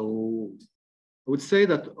 minutes. So I would say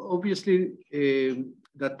that obviously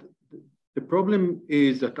that the problem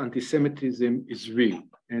is that anti-Semitism is real,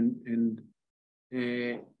 and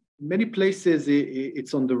many places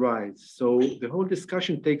it's on the rise. So the whole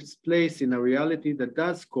discussion takes place in a reality that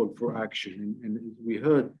does call for action, and we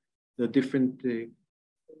heard the different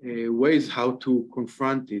ways how to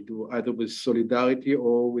confront it, or either with solidarity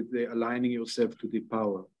or with aligning yourself to the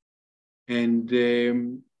power. And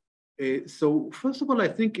so first of all, I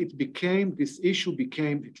think this issue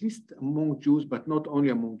became, at least among Jews, but not only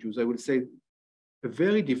among Jews, I would say a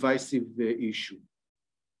very divisive issue.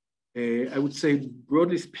 I would say,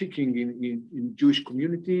 broadly speaking, in Jewish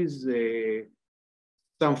communities,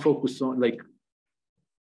 some focus on, like,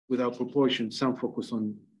 without proportion, some focus on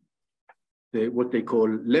what they call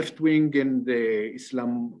left-wing and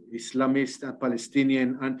Islamist and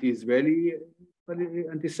Palestinian anti-Israeli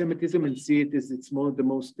anti-Semitism, and see it as the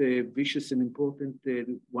most vicious and important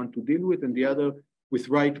one to deal with, and the other with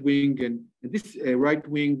right-wing and this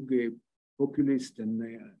right-wing populist and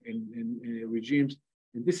regimes,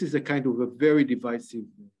 and this is a kind of a very divisive.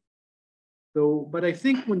 So, but I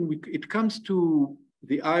think when it comes to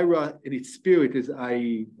the IRA and its spirit,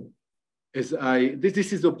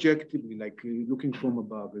 this is objectively, like looking from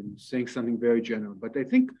above and saying something very general. But I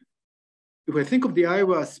think, if I think of the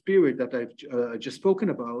IRA spirit that I've just spoken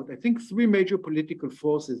about, I think 3 major political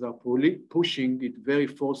forces are pushing it very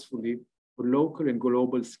forcefully for local and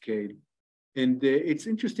global scale. And it's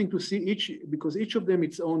interesting to see because each of them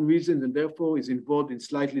its own reasons, and therefore is involved in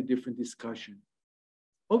slightly different discussion.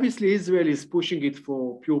 Obviously, Israel is pushing it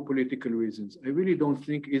for pure political reasons. I really don't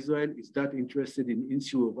think Israel is that interested in the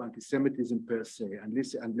issue of anti-Semitism per se,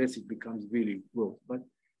 unless it becomes really gross. But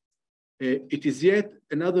it is yet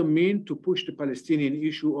another mean to push the Palestinian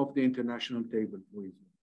issue off the international table for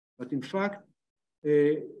Israel. But in fact,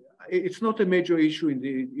 it's not a major issue in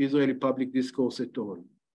the Israeli public discourse at all.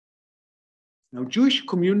 Now, Jewish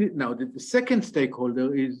community. Now, the second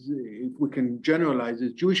stakeholder is, if we can generalize,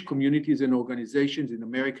 is Jewish communities and organizations in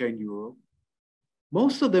America and Europe.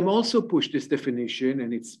 Most of them also push this definition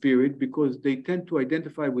and its spirit because they tend to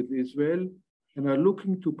identify with Israel and are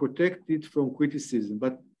looking to protect it from criticism.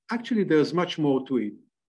 But actually, there's much more to it.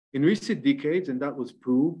 In recent decades, and that was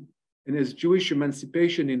proved, and as Jewish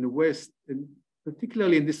emancipation in the West, and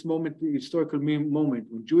particularly in this moment, the historical moment,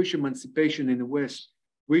 when Jewish emancipation in the West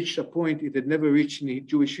reached a point it had never reached in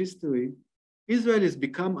Jewish history, Israel has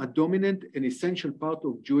become a dominant and essential part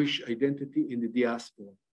of Jewish identity in the diaspora,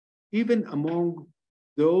 even among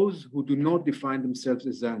those who do not define themselves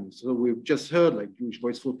as Zionists. So we've just heard, like Jewish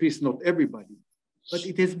Voice for Peace, not everybody, but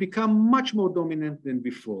it has become much more dominant than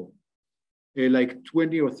before, like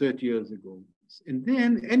 20 or 30 years ago. And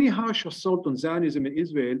then any harsh assault on Zionism in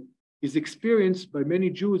Israel is experienced by many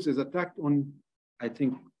Jews as attacked on, I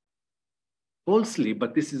think, falsely,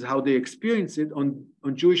 but this is how they experience it, on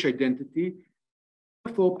Jewish identity,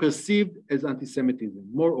 therefore perceived as anti-Semitism.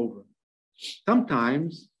 Moreover,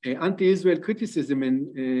 sometimes anti-Israel criticism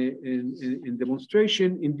in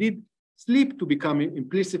demonstration indeed slip to become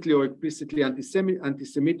implicitly or explicitly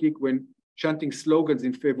anti-Semitic when chanting slogans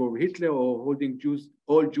in favor of Hitler or holding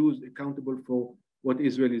all Jews accountable for what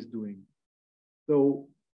Israel is doing. So,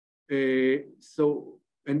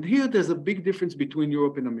 and here there's a big difference between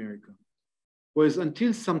Europe and America. Whereas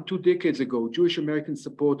until some 2 decades ago, Jewish American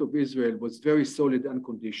support of Israel was very solid and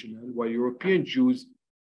unconditional, while European Jews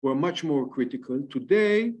were much more critical.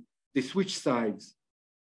 Today, they switch sides.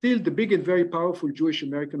 Still, the big and very powerful Jewish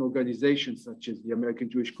American organizations, such as the American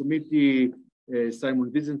Jewish Committee, Simon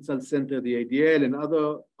Wiesenthal Center, the ADL, and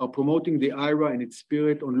others, are promoting the IRA and its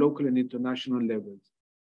spirit on local and international levels.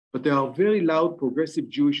 But there are very loud progressive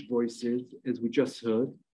Jewish voices, as we just heard,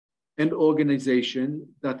 and organizations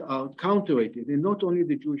that are counter-rated, and not only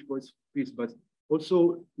the Jewish Voice for Peace, but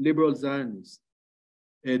also liberal Zionists.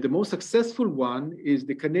 The most successful one is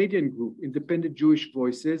the Canadian group, Independent Jewish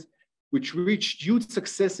Voices, which reached huge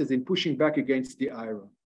successes in pushing back against the IRA.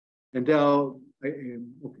 And there are,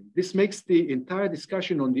 this makes the entire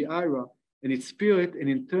discussion on the IRA and its spirit an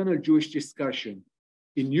internal Jewish discussion.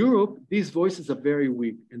 In Europe, these voices are very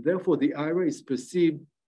weak, and therefore the IRA is perceived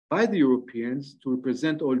by the Europeans to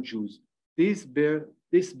represent all Jews. This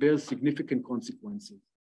bears significant consequences.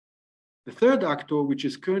 The third actor, which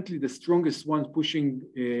is currently the strongest one pushing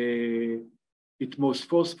it most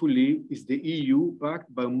forcefully, is the EU,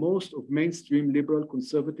 backed by most of mainstream liberal,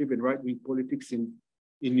 conservative, and right-wing politics in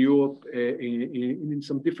Europe, in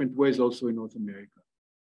some different ways also in North America.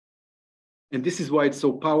 And this is why it's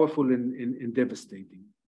so powerful and devastating.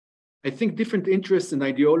 I think different interests and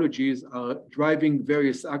ideologies are driving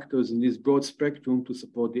various actors in this broad spectrum to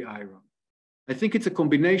support the IRA. I think it's a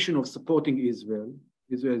combination of supporting Israel.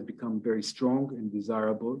 Israel has become very strong and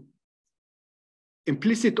desirable.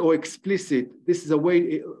 Implicit or explicit, this is a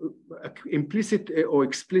way, implicit or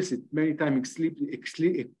explicit, many times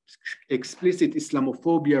explicit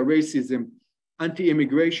Islamophobia, racism,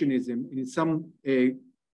 anti-immigrationism, and in some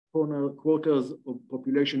quarters of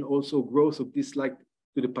population also growth of dislike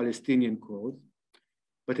to the Palestinian cause.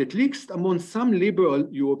 But at least among some liberal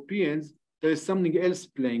Europeans, there is something else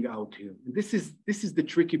playing out here. And this is the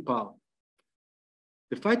tricky part.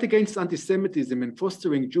 The fight against anti-Semitism and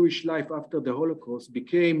fostering Jewish life after the Holocaust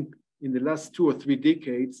became, in the last 2 or 3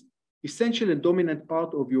 decades, essential and dominant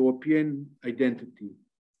part of European identity.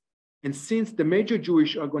 And since the major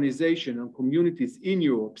Jewish organizations and communities in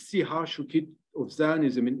Europe see harsh critique of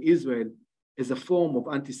Zionism in Israel as a form of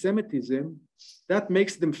anti-Semitism, that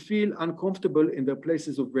makes them feel uncomfortable in their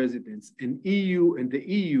places of residence. And the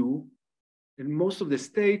EU and most of the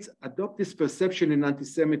states adopt this perception in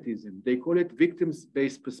anti-Semitism. They call it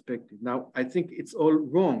victims-based perspective. Now, I think it's all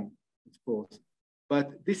wrong, of course,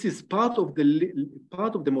 but this is part of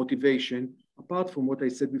the motivation, apart from what I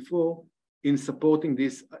said before, in supporting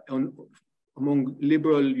this among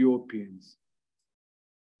liberal Europeans.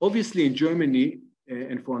 Obviously, in Germany,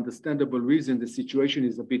 and for understandable reason, the situation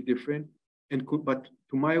is a bit different, but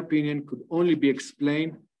to my opinion, could only be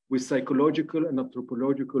explained with psychological and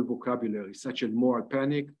anthropological vocabulary, such as moral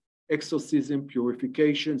panic, exorcism,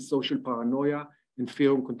 purification, social paranoia, and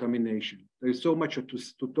fear of contamination. There is so much to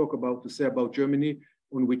say about Germany,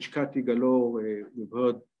 on which Kati Galor, we've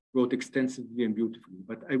heard, wrote extensively and beautifully.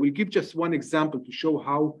 But I will give just one example to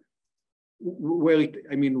show where did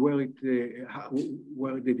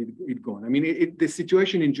it go? I mean, the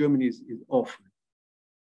situation in Germany is awful.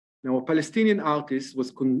 Now, a Palestinian artist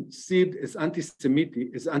was conceived as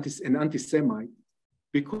an anti-Semite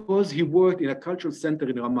because he worked in a cultural center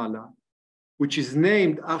in Ramallah, which is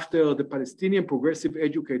named after the Palestinian progressive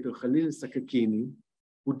educator Khalil Sakakini,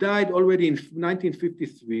 who died already in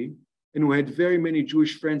 1953 and who had very many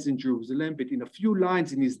Jewish friends in Jerusalem. But in a few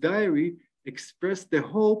lines in his diary, expressed the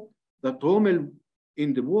hope that Rommel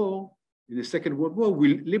in the war, in the Second World War,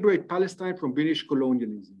 will liberate Palestine from British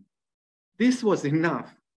colonialism. This was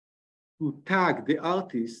enough to tag the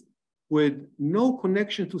artist with no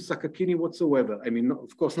connection to Sakakini whatsoever. I mean,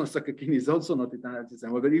 of course, not Sakakini is also not an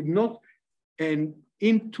anti-Semite, but if not, and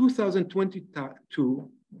in 2022,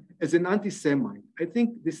 as an anti-Semite, I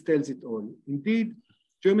think this tells it all. Indeed,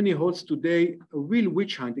 Germany holds today a real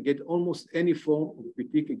witch hunt against almost any form of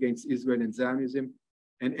critique against Israel and Zionism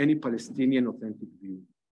and any Palestinian authentic view.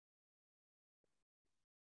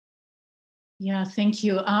 Yeah, thank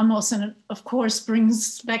you, Amos. And it, of course,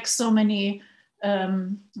 brings back so many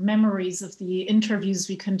memories of the interviews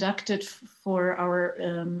we conducted for our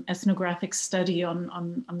ethnographic study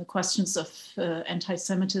on the questions of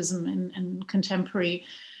anti-Semitism in contemporary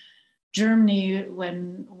Germany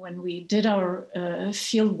when we did our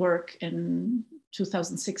field work in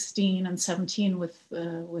 2016 and 17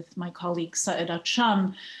 with my colleague Saedat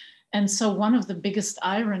Sham. And so one of the biggest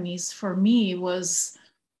ironies for me was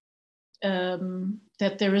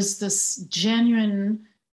that there is this genuine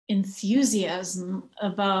enthusiasm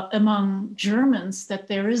among Germans that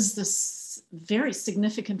there is this very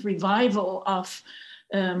significant revival of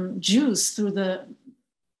Jews through the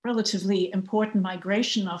relatively important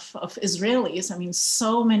migration of Israelis. I mean,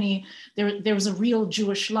 so many, there was a real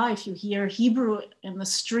Jewish life. You hear Hebrew in the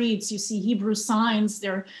streets, you see Hebrew signs,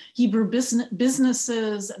 there are Hebrew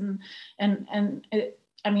businesses, and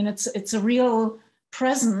I mean, it's a real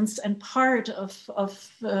presence and part of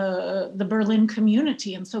the Berlin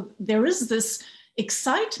community. And so there is this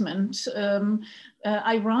excitement.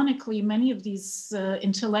 Ironically, many of these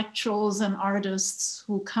intellectuals and artists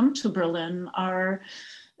who come to Berlin are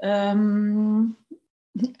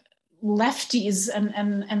lefties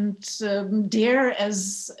and dare,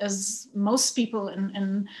 as most people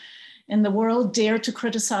in the world dare to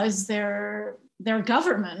criticize their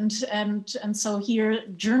government, and so here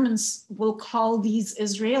Germans will call these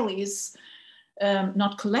Israelis,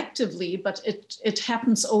 not collectively, but it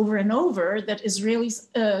happens over and over that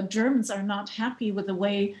Germans are not happy with the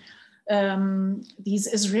way these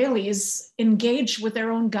Israelis engage with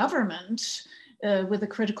their own government with a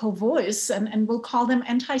critical voice, and will call them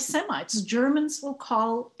anti-Semites. Germans will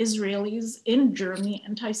call Israelis in Germany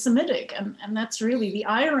anti-Semitic, and that's really the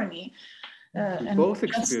irony. We both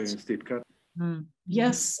experienced it, Kat.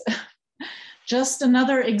 Yes, just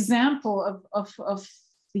another example of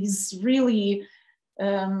these really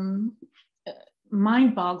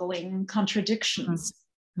mind-boggling contradictions.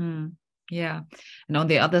 Yeah, and on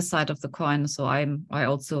the other side of the coin, so I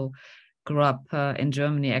also grew up in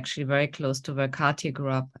Germany, actually very close to where Katia grew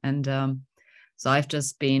up, and so I've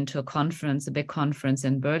just been to a big conference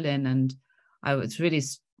in Berlin, and I was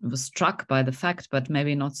struck by the fact, but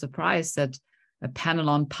maybe not surprised, that a panel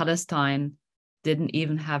on Palestine didn't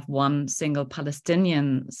even have one single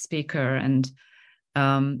Palestinian speaker. And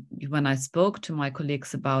when I spoke to my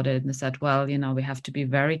colleagues about it, they said, well, you know, we have to be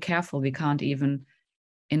very careful. We can't even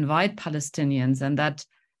invite Palestinians. And that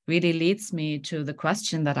really leads me to the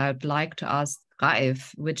question that I would like to ask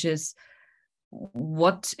Raif, which is,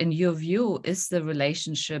 what, in your view, is the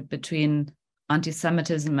relationship between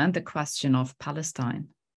anti-Semitism and the question of Palestine?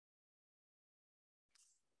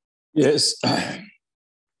 Yes.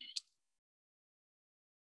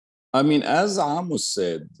 I mean, as Amos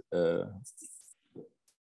said,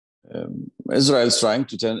 Israel is trying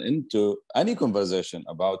to turn into any conversation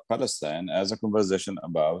about Palestine as a conversation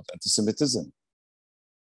about anti-Semitism.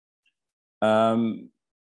 And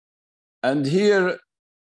here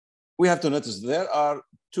we have to notice there are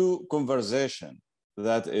two conversations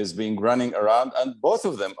that is being running around, and both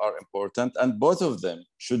of them are important, and both of them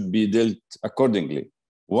should be dealt accordingly.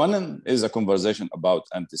 One is a conversation about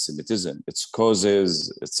anti-Semitism, its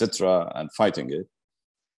causes, etc., and fighting it.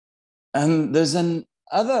 And there's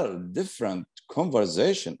another different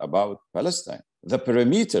conversation about Palestine. The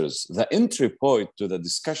parameters, the entry point to the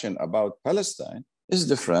discussion about Palestine is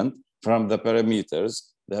different from the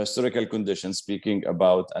parameters, the historical conditions speaking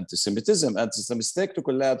about anti-Semitism. And it's a mistake to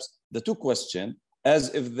collapse the two questions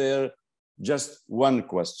as if they're just one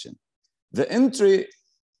question. The entry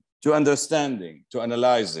to understanding, to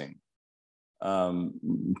analyzing, to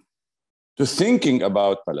thinking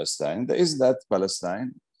about Palestine is that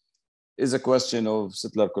Palestine is a question of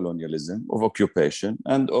settler colonialism, of occupation,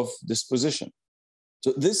 and of disposition.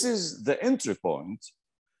 So this is the entry point.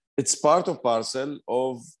 It's part of parcel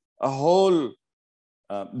of a whole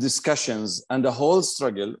discussions and a whole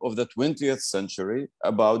struggle of the 20th century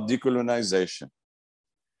about decolonization.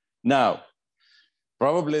 Now,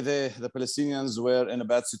 probably the Palestinians were in a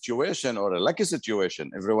bad situation or a lucky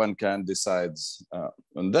situation. Everyone can decide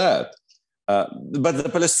on that. But the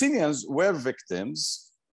Palestinians were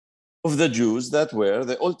victims of the Jews that were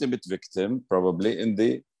the ultimate victim, probably in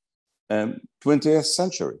the 20th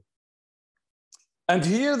century. And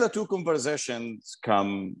here the two conversations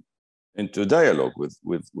come into dialogue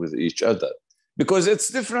with each other, because it's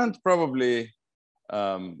different, probably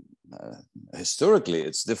historically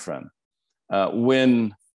it's different.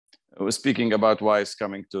 When we're speaking about whites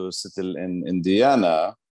coming to settle in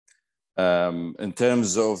Indiana, in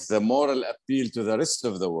terms of the moral appeal to the rest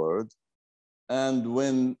of the world, and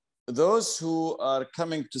when those who are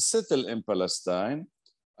coming to settle in Palestine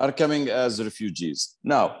are coming as refugees.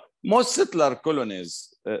 Now, most settler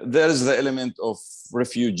colonies, there is the element of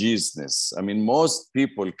refugeesness. I mean, most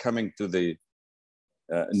people coming to the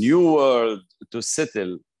New World to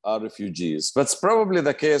settle are refugees. But probably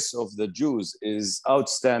the case of the Jews is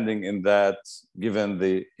outstanding in that, given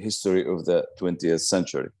the history of the 20th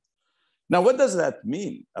century. Now, what does that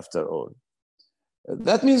mean, after all?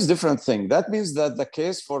 That means different thing. That means that the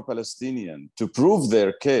case for Palestinians to prove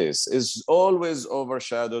their case is always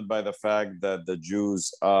overshadowed by the fact that the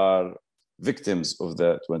Jews are victims of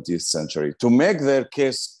the 20th century. To make their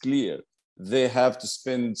case clear, they have to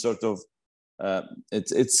spend sort of,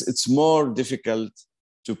 it's more difficult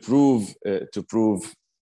to prove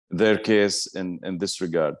their case in this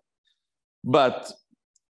regard. But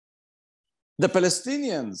the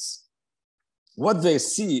Palestinians, what they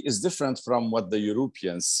see is different from what the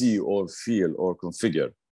Europeans see or feel or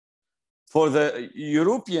configure. For the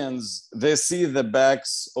Europeans, they see the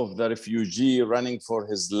backs of the refugee running for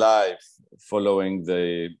his life following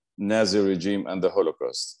the Nazi regime and the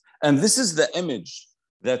Holocaust. And this is the image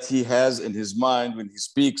that he has in his mind when he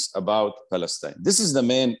speaks about Palestine. This is the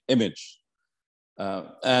main image.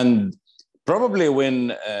 And probably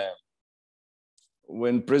when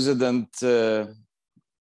President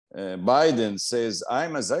Biden says,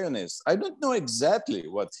 I'm a Zionist, I don't know exactly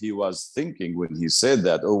what he was thinking when he said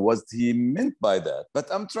that or what he meant by that.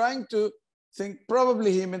 But I'm trying to think,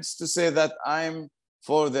 probably he meant to say that I'm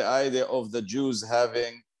for the idea of the Jews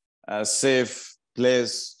having a safe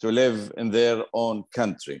place to live in their own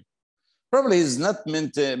country. Probably he's not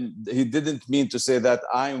meant to, he didn't mean to say that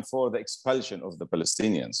I'm for the expulsion of the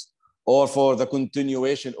Palestinians or for the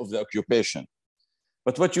continuation of the occupation.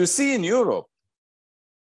 But what you see in Europe,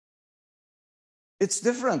 it's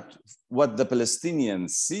different what the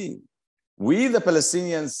Palestinians see. We, the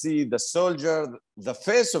Palestinians, see the soldier, the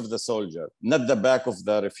face of the soldier, not the back of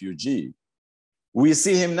the refugee. We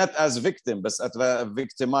see him not as victim, but as a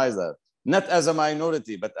victimizer, not as a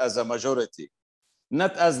minority, but as a majority,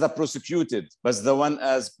 not as the prosecuted, but the one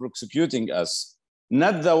as prosecuting us,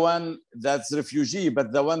 not the one that's refugee,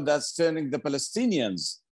 but the one that's turning the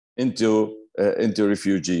Palestinians into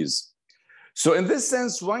refugees. So in this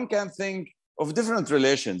sense, one can think of different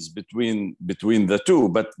relations between the two.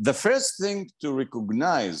 But the first thing to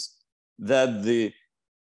recognize that the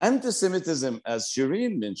anti-Semitism, as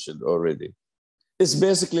Shireen mentioned already, is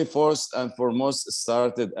basically first and foremost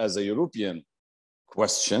started as a European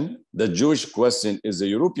question. The Jewish question is a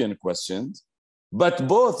European question, but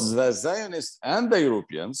both the Zionists and the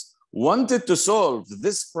Europeans wanted to solve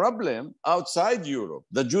this problem outside Europe.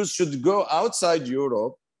 The Jews should go outside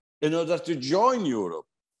Europe in order to join Europe.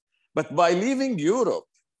 But by leaving Europe,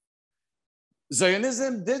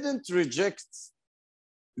 Zionism didn't reject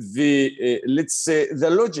the, let's say, the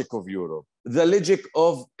logic of Europe, the logic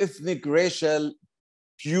of ethnic, racial,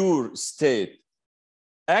 pure state.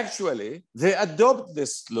 Actually, they adopt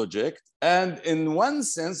this logic, and in one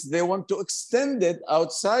sense, they want to extend it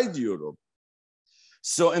outside Europe.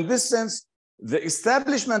 So in this sense, the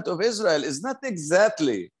establishment of Israel is not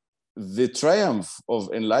exactly the triumph of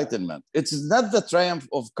enlightenment. It's not the triumph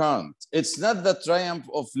of Kant. It's not the triumph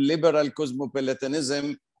of liberal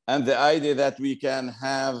cosmopolitanism and the idea that we can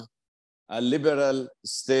have a liberal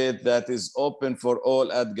state that is open for all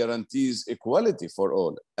and guarantees equality for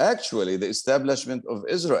all. Actually, the establishment of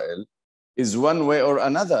Israel is one way or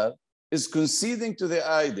another is conceding to the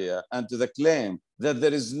idea and to the claim that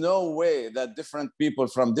there is no way that different people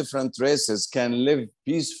from different races can live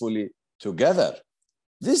peacefully together.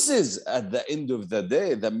 This is, at the end of the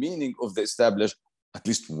day, the meaning of the established, at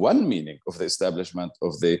least one meaning of the establishment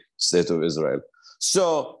of the State of Israel.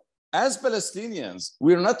 So as Palestinians,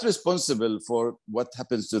 we're not responsible for what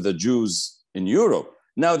happens to the Jews in Europe.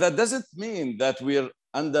 Now, that doesn't mean that we're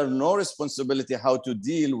under no responsibility how to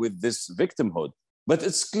deal with this victimhood. But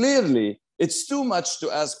it's clearly, it's too much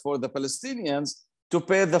to ask for the Palestinians to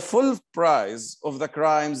pay the full price of the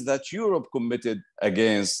crimes that Europe committed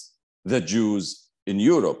against the Jews in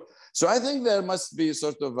Europe. So I think there must be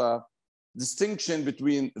sort of a distinction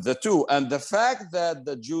between the two. And the fact that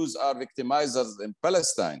the Jews are victimizers in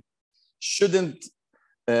Palestine shouldn't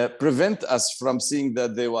prevent us from seeing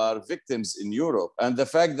that they were victims in Europe. And the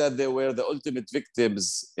fact that they were the ultimate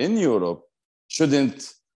victims in Europe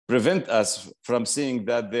shouldn't prevent us from seeing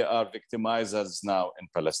that they are victimizers now in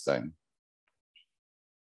Palestine.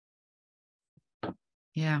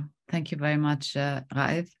 Yeah, thank you very much,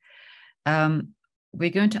 Raif. We're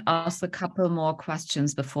going to ask a couple more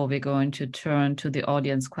questions before we're going to turn to the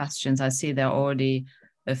audience questions. I see there are already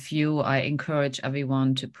a few. I encourage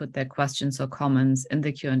everyone to put their questions or comments in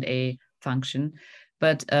the Q&A function.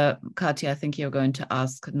 But Katya, I think you're going to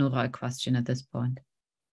ask Noura a question at this point.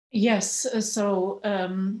 Yes, so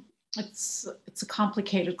it's a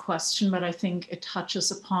complicated question, but I think it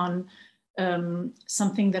touches upon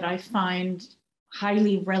something that I find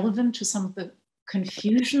highly relevant to some of the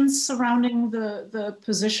confusions surrounding the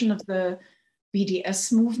position of the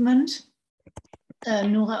BDS movement.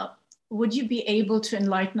 Noura, would you be able to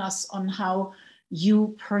enlighten us on how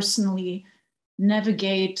you personally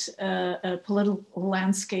navigate a political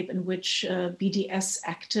landscape in which BDS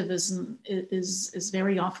activism is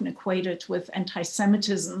very often equated with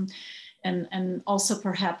anti-Semitism, and also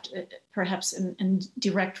perhaps in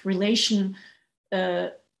direct relation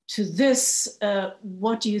to this,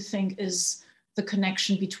 what do you think is the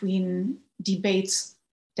connection between debates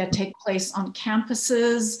that take place on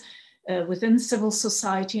campuses, within civil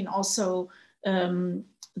society, and also the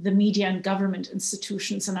media and government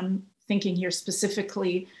institutions? And I'm thinking here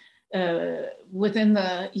specifically within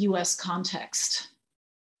the US context.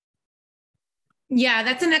 Yeah,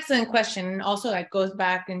 that's an excellent question. And also that goes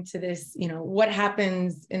back into this, what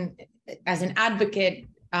happens as an advocate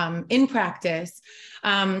in practice.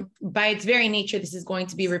 By its very nature, this is going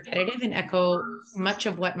to be repetitive and echo much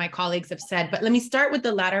of what my colleagues have said. But let me start with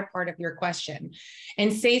the latter part of your question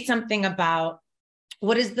and say something about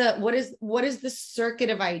what is the circuit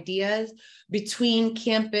of ideas between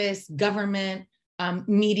campus, government,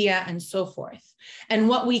 media, and so forth. And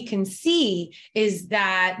what we can see is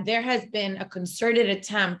that there has been a concerted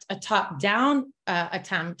attempt, a top-down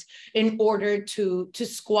attempt, in order to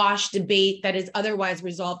squash debate that is otherwise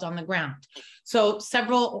resolved on the ground. So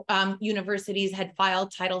several universities had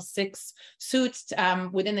filed Title VI suits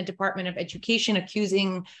within the Department of Education,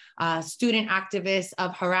 accusing student activists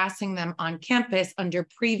of harassing them on campus under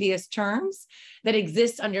previous terms that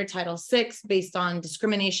exist under Title VI based on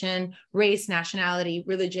discrimination, race, nationality,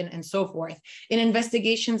 religion, and so forth. In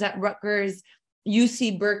investigations at Rutgers,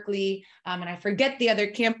 UC Berkeley, and I forget the other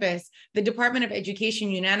campus, the Department of Education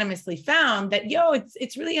unanimously found that,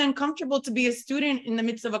 it's really uncomfortable to be a student in the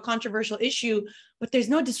midst of a controversial issue, but there's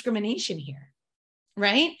no discrimination here,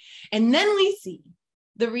 right? And then we see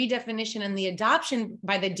the redefinition and the adoption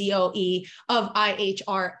by the DOE of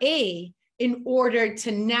IHRA in order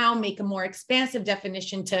to now make a more expansive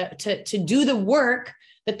definition to do the work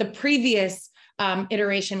that the previous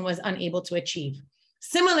iteration was unable to achieve.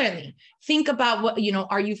 Similarly, think about what,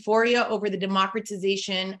 our euphoria over the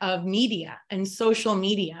democratization of media and social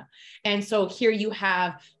media. And so here you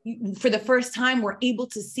have, for the first time, we're able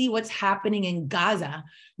to see what's happening in Gaza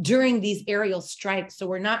during these aerial strikes. So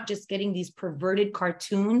we're not just getting these perverted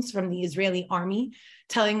cartoons from the Israeli army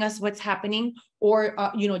telling us what's happening, or,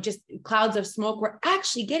 just clouds of smoke. We're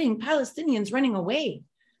actually getting Palestinians running away,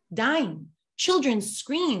 dying, children's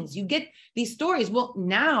screams. You get these stories. Well,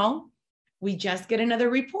 now, we just get another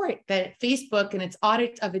report that Facebook and its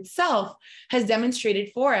audit of itself has demonstrated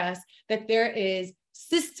for us that there is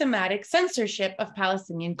systematic censorship of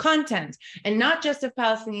Palestinian content, and not just of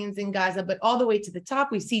Palestinians in Gaza, but all the way to the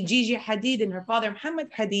top. We see Gigi Hadid and her father,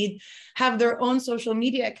 Mohammed Hadid, have their own social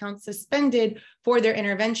media accounts suspended for their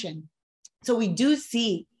intervention. So we do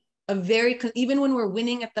see even when we're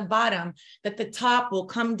winning at the bottom, that the top will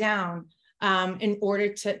come down in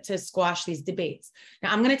order to squash these debates.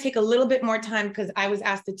 Now, I'm going to take a little bit more time because I was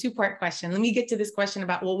asked a two-part question. Let me get to this question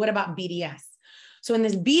about, well, what about BDS? So in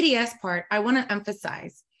this BDS part, I want to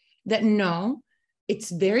emphasize that no, it's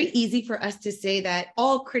very easy for us to say that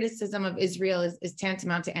all criticism of Israel is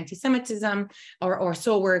tantamount to anti-Semitism, or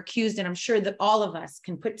so we're accused. And I'm sure that all of us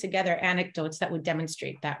can put together anecdotes that would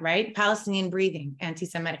demonstrate that, right? Palestinian breathing,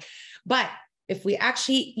 anti-Semitic. But if we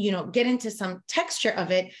actually, get into some texture of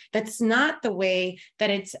it, that's not the way that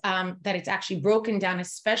it's actually broken down,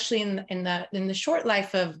 especially in the short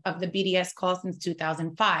life of the BDS call since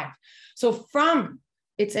 2005. So from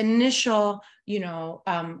its initial,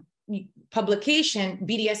 publication,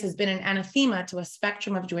 BDS has been an anathema to a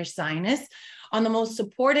spectrum of Jewish Zionists. On the most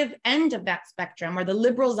supportive end of that spectrum are the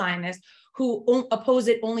liberal Zionists who oppose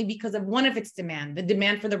it only because of one of its demands, the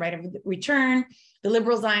demand for the right of return. The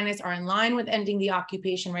liberal Zionists are in line with ending the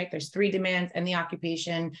occupation, right? There's 3 demands: end the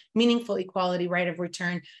occupation, meaningful equality, right of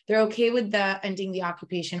return. They're okay with the ending the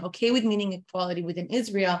occupation, okay with meaning equality within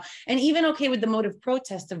Israel, and even okay with the mode of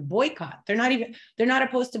protest of boycott. They're not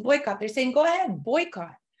opposed to boycott. They're saying, go ahead,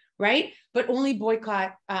 boycott, right? But only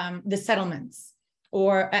boycott the settlements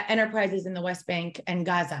or enterprises in the West Bank and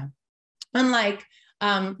Gaza. Unlike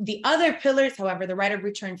the other pillars, however, the right of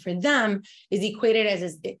return for them is equated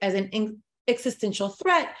as an existential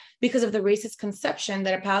threat because of the racist conception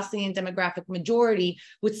that a Palestinian demographic majority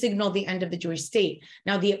would signal the end of the Jewish state.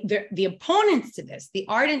 Now, the opponents to this, the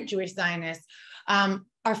ardent Jewish Zionists,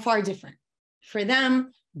 are far different. For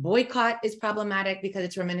them, boycott is problematic because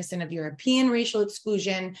it's reminiscent of European racial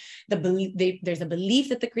exclusion. There's a belief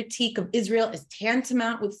that the critique of Israel is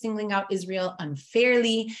tantamount with singling out Israel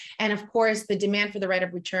unfairly. And of course, the demand for the right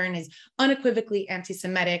of return is unequivocally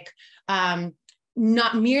anti-Semitic,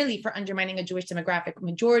 not merely for undermining a Jewish demographic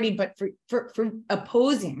majority, but for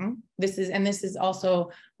opposing, this is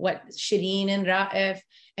also what Shireen and Raif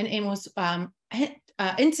and Amos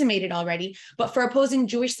intimated already, but for opposing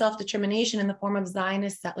Jewish self-determination in the form of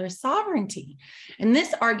Zionist settler sovereignty. And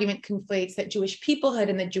this argument conflates that Jewish peoplehood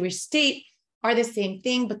and the Jewish state are the same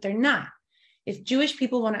thing, but they're not. If Jewish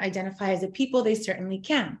people want to identify as a people, they certainly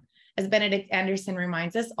can. As Benedict Anderson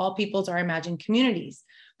reminds us, all peoples are imagined communities.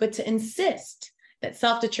 But to insist that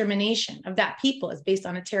self-determination of that people is based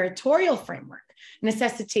on a territorial framework,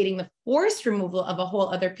 necessitating the forced removal of a whole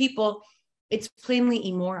other people, it's plainly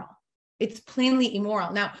immoral. It's plainly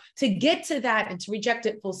immoral. Now, to get to that and to reject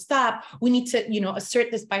it full stop, we need to,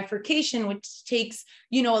 assert this bifurcation, which takes,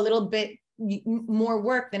 a little bit more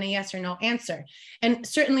work than a yes or no answer. And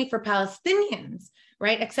certainly for Palestinians,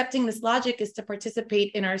 right, accepting this logic is to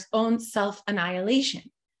participate in our own self-annihilation.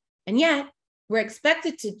 And yet, we're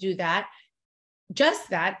expected to do that,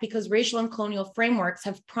 just that, because racial and colonial frameworks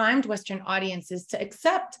have primed Western audiences to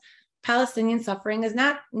accept Palestinian suffering as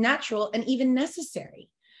natural and even necessary,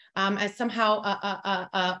 as somehow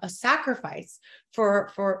a sacrifice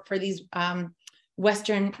for these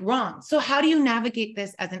Western wrongs. So how do you navigate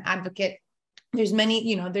this as an advocate? There's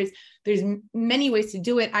many, there's many ways to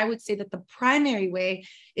do it. I would say that the primary way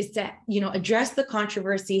is to, address the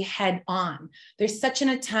controversy head on. There's such an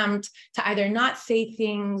attempt to either not say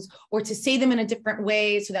things or to say them in a different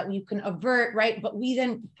way so that we can avert, right? But we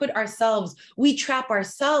then we trap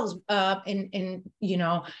ourselves in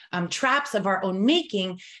traps of our own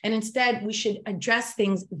making. And instead we should address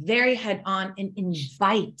things very head on and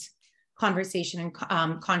invite conversation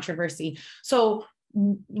and controversy. So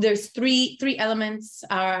there's three elements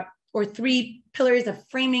or 3 pillars of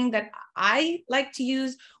framing that I like to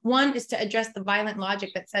use. One is to address the violent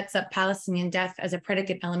logic that sets up Palestinian death as a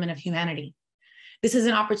predicate element of humanity. This is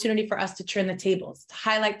an opportunity for us to turn the tables, to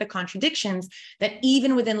highlight the contradictions that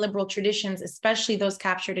even within liberal traditions, especially those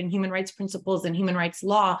captured in human rights principles and human rights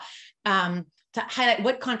law, to highlight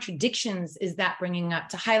what contradictions is that bringing up,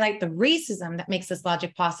 to highlight the racism that makes this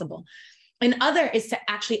logic possible. Another is to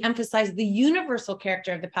actually emphasize the universal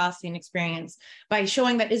character of the Palestinian experience by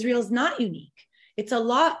showing that Israel is not unique. It's a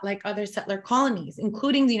lot like other settler colonies,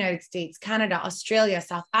 including the United States, Canada, Australia,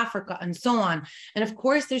 South Africa, and so on. And of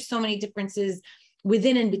course, there's so many differences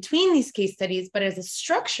within and between these case studies, but as a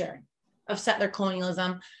structure of settler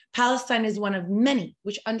colonialism, Palestine is one of many,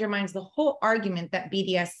 which undermines the whole argument that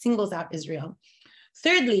BDS singles out Israel.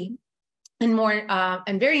 Thirdly,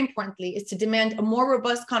 and very importantly, is to demand a more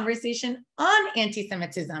robust conversation on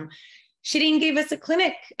anti-Semitism. Shireen gave us a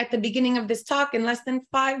clinic at the beginning of this talk in less than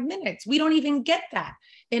 5 minutes. We don't even get that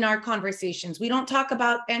in our conversations. We don't talk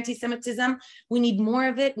about anti-Semitism. We need more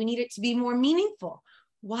of it. We need it to be more meaningful.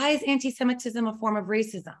 Why is anti-Semitism a form of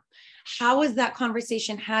racism? How was that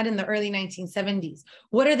conversation had in the early 1970s?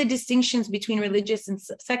 What are the distinctions between religious and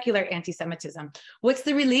secular anti-Semitism? What's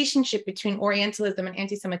the relationship between Orientalism and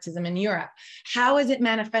anti-Semitism in Europe? How is it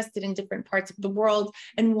manifested in different parts of the world?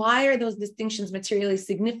 And why are those distinctions materially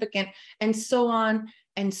significant? And so on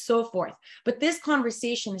and so forth. But this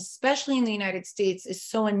conversation, especially in the United States, is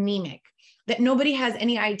so anemic that nobody has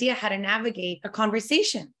any idea how to navigate a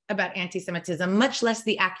conversation about anti-Semitism, much less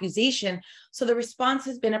the accusation. So the response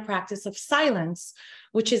has been a practice of silence,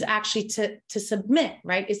 which is actually to submit,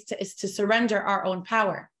 right? Is to surrender our own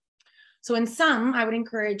power. So in sum, I would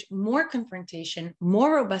encourage more confrontation,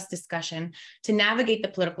 more robust discussion to navigate the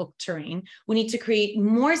political terrain. We need to create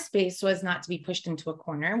more space so as not to be pushed into a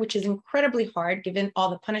corner, which is incredibly hard given all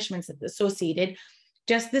the punishments associated.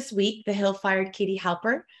 Just this week, the Hill fired Katie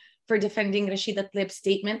Halper for defending Rashida Tlaib's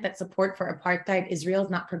statement that support for apartheid Israel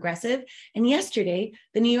is not progressive. And yesterday,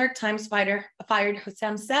 the New York Times fired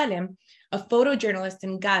Hussam Salem, a photojournalist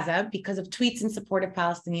in Gaza, because of tweets in support of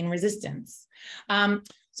Palestinian resistance.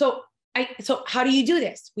 So how do you do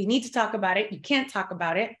this? We need to talk about it. You can't talk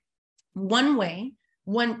about it. One way,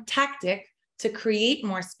 one tactic to create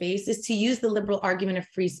more space is to use the liberal argument of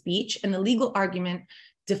free speech and the legal argument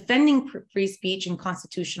defending free speech and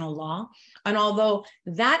constitutional law. And although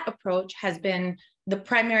that approach has been the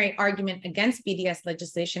primary argument against BDS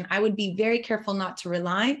legislation, I would be very careful not to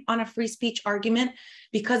rely on a free speech argument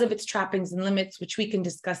because of its trappings and limits, which we can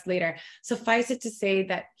discuss later. Suffice it to say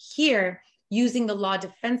that here, using the law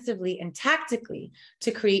defensively and tactically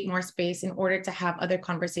to create more space in order to have other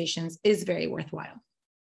conversations is very worthwhile.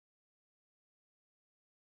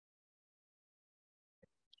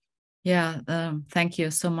 Yeah, thank you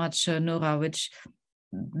so much, Noura, which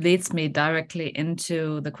leads me directly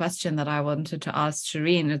into the question that I wanted to ask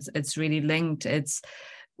Shireen. It's really linked. It's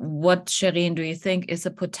what, Shireen, do you think is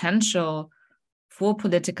a potential for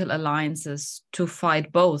political alliances to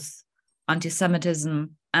fight both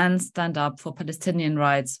anti-Semitism and stand up for Palestinian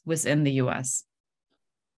rights within the US?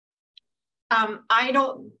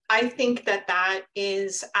 I think that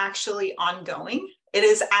is actually ongoing. It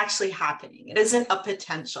is actually happening. It isn't a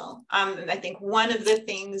potential. I think one of the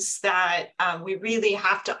things that we really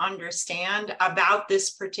have to understand about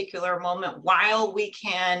this particular moment, while we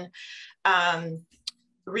can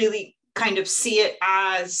really kind of see it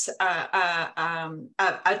as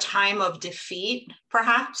a time of defeat,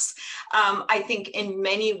 perhaps. I think in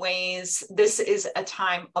many ways, this is a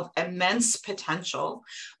time of immense potential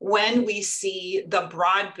when we see the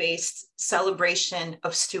broad-based celebration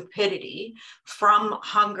of stupidity from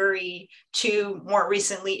Hungary to more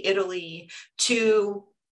recently Italy to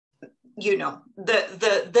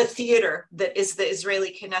the theater that is the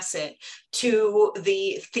Israeli Knesset to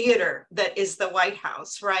the theater that is the White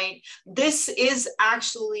House, right? This is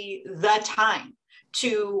actually the time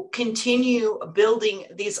to continue building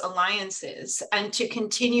these alliances and to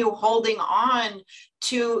continue holding on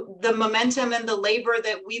to the momentum and the labor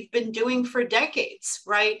that we've been doing for decades,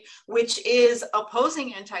 right? Which is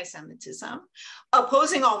opposing anti-Semitism,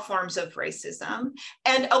 opposing all forms of racism,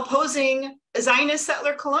 and opposing Zionist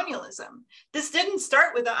settler colonialism. This didn't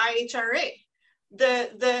start with the IHRA.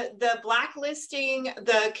 The blacklisting,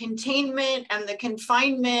 the containment, and the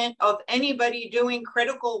confinement of anybody doing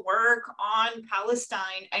critical work on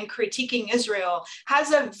Palestine and critiquing Israel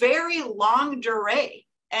has a very long durée.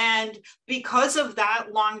 And because of that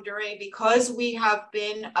long durée, because we have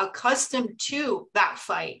been accustomed to that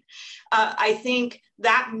fight, I think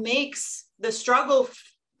that makes the struggle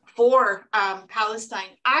for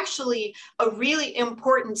Palestine actually a really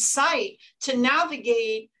important site to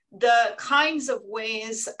navigate the kinds of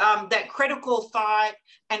ways that critical thought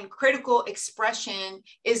and critical expression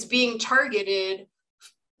is being targeted,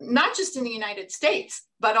 not just in the United States,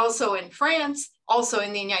 but also in France, also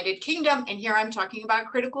in the United Kingdom. And here I'm talking about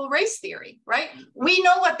critical race theory, right? We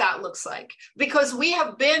know what that looks like because we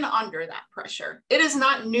have been under that pressure. It is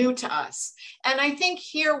not new to us. And I think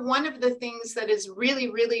here, one of the things that is really,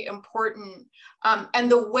 really important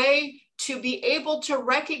and the way to be able to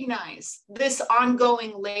recognize this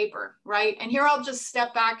ongoing labor, right? And here I'll just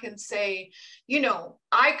step back and say,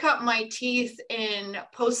 I cut my teeth in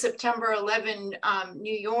post-September 11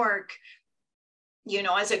 New York,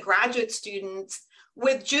 as a graduate student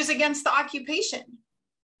with Jews Against the Occupation,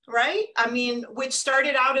 right? I mean, which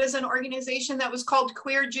started out as an organization that was called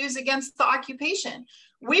Queer Jews Against the Occupation.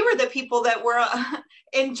 We were the people that were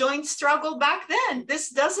in joint struggle back then.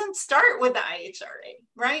 This doesn't start with the IHRA,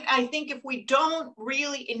 right? I think if we don't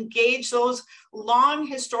really engage those long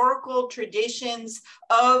historical traditions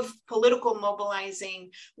of political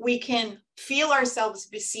mobilizing, we can feel ourselves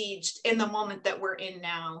besieged in the moment that we're in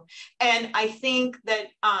now. And I think that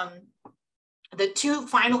the two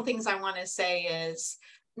final things I want to say is,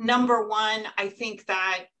 number one, I think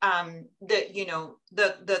that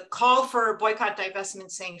the call for boycott, divestment,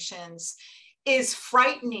 sanctions is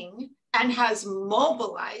frightening and has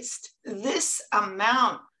mobilized this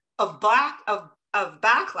amount of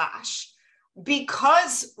backlash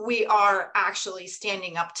because we are actually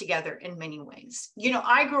standing up together in many ways.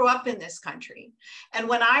 I grew up in this country, and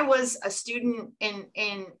when I was a student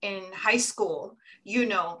in high school,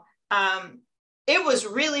 it was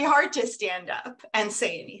really hard to stand up and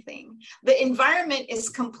say anything. The environment is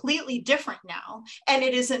completely different now, and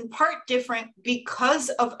it is in part different because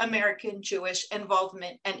of American Jewish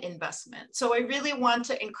involvement and investment. So I really want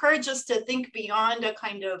to encourage us to think beyond a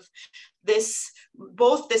kind of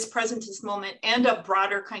both this presentist moment and a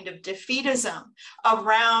broader kind of defeatism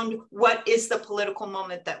around what is the political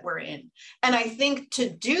moment that we're in. And I think to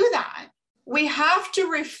do that, we have to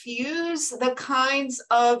refuse the kinds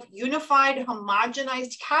of unified,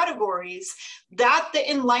 homogenized categories that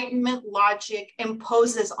the Enlightenment logic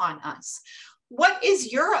imposes on us. What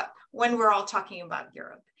is Europe when we're all talking about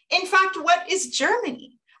Europe? In fact, what is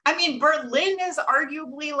Germany? I mean, Berlin is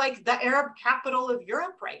arguably like the Arab capital of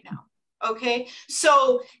Europe right now, okay?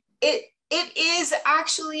 So it is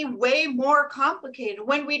actually way more complicated.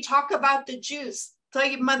 When we talk about the Jews,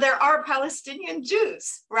 there are Palestinian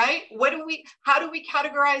Jews, right? How do we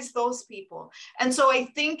categorize those people? And so I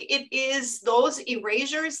think it is those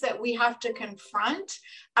erasures that we have to confront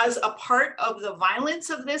as a part of the violence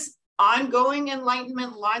of this ongoing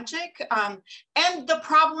Enlightenment logic, and the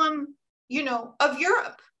problem, of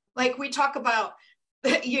Europe. Like we talk about,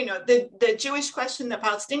 the Jewish question, the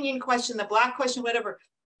Palestinian question, the Black question, whatever.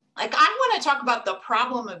 Like I want to talk about the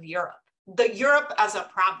problem of Europe. The Europe as a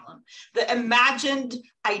problem, the imagined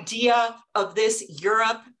idea of this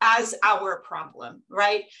Europe as our problem,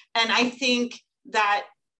 right? And I think that,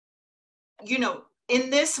 in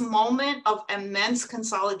this moment of immense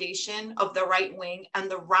consolidation of the right wing and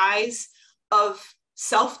the rise of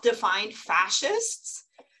self-defined fascists,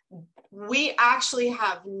 we actually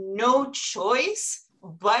have no choice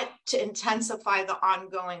but to intensify the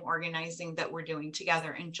ongoing organizing that we're doing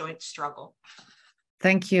together in joint struggle.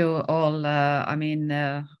 Thank you all.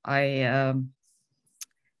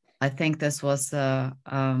 I think this was a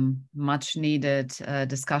much needed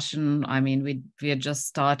discussion. I mean, we are just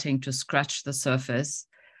starting to scratch the surface.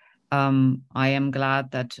 I am glad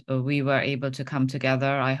that we were able to come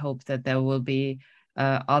together. I hope that there will be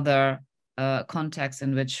other contexts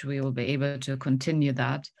in which we will be able to continue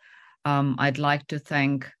that. I'd like to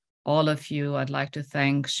thank all of you. I'd like to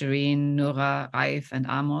thank Shireen, Noura, Raif, and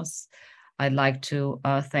Amos. I'd like to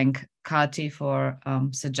thank Kati for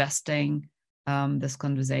suggesting this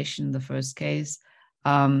conversation in the first case.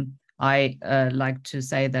 I like to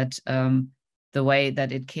say that the way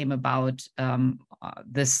that it came about,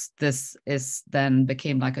 this is then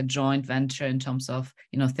became like a joint venture in terms of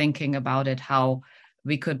thinking about it, how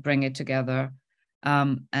we could bring it together.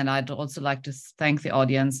 And I'd also like to thank the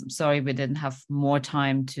audience. I'm sorry we didn't have more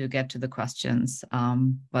time to get to the questions,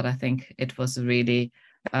 but I think it was a really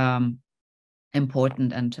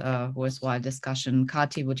important and worthwhile discussion.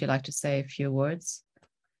 Kati, would you like to say a few words?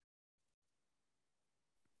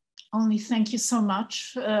 Only thank you so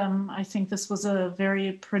much. I think this was a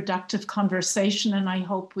very productive conversation, and I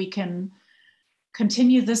hope we can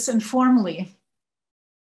continue this informally.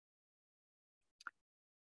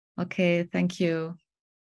 Okay, thank you.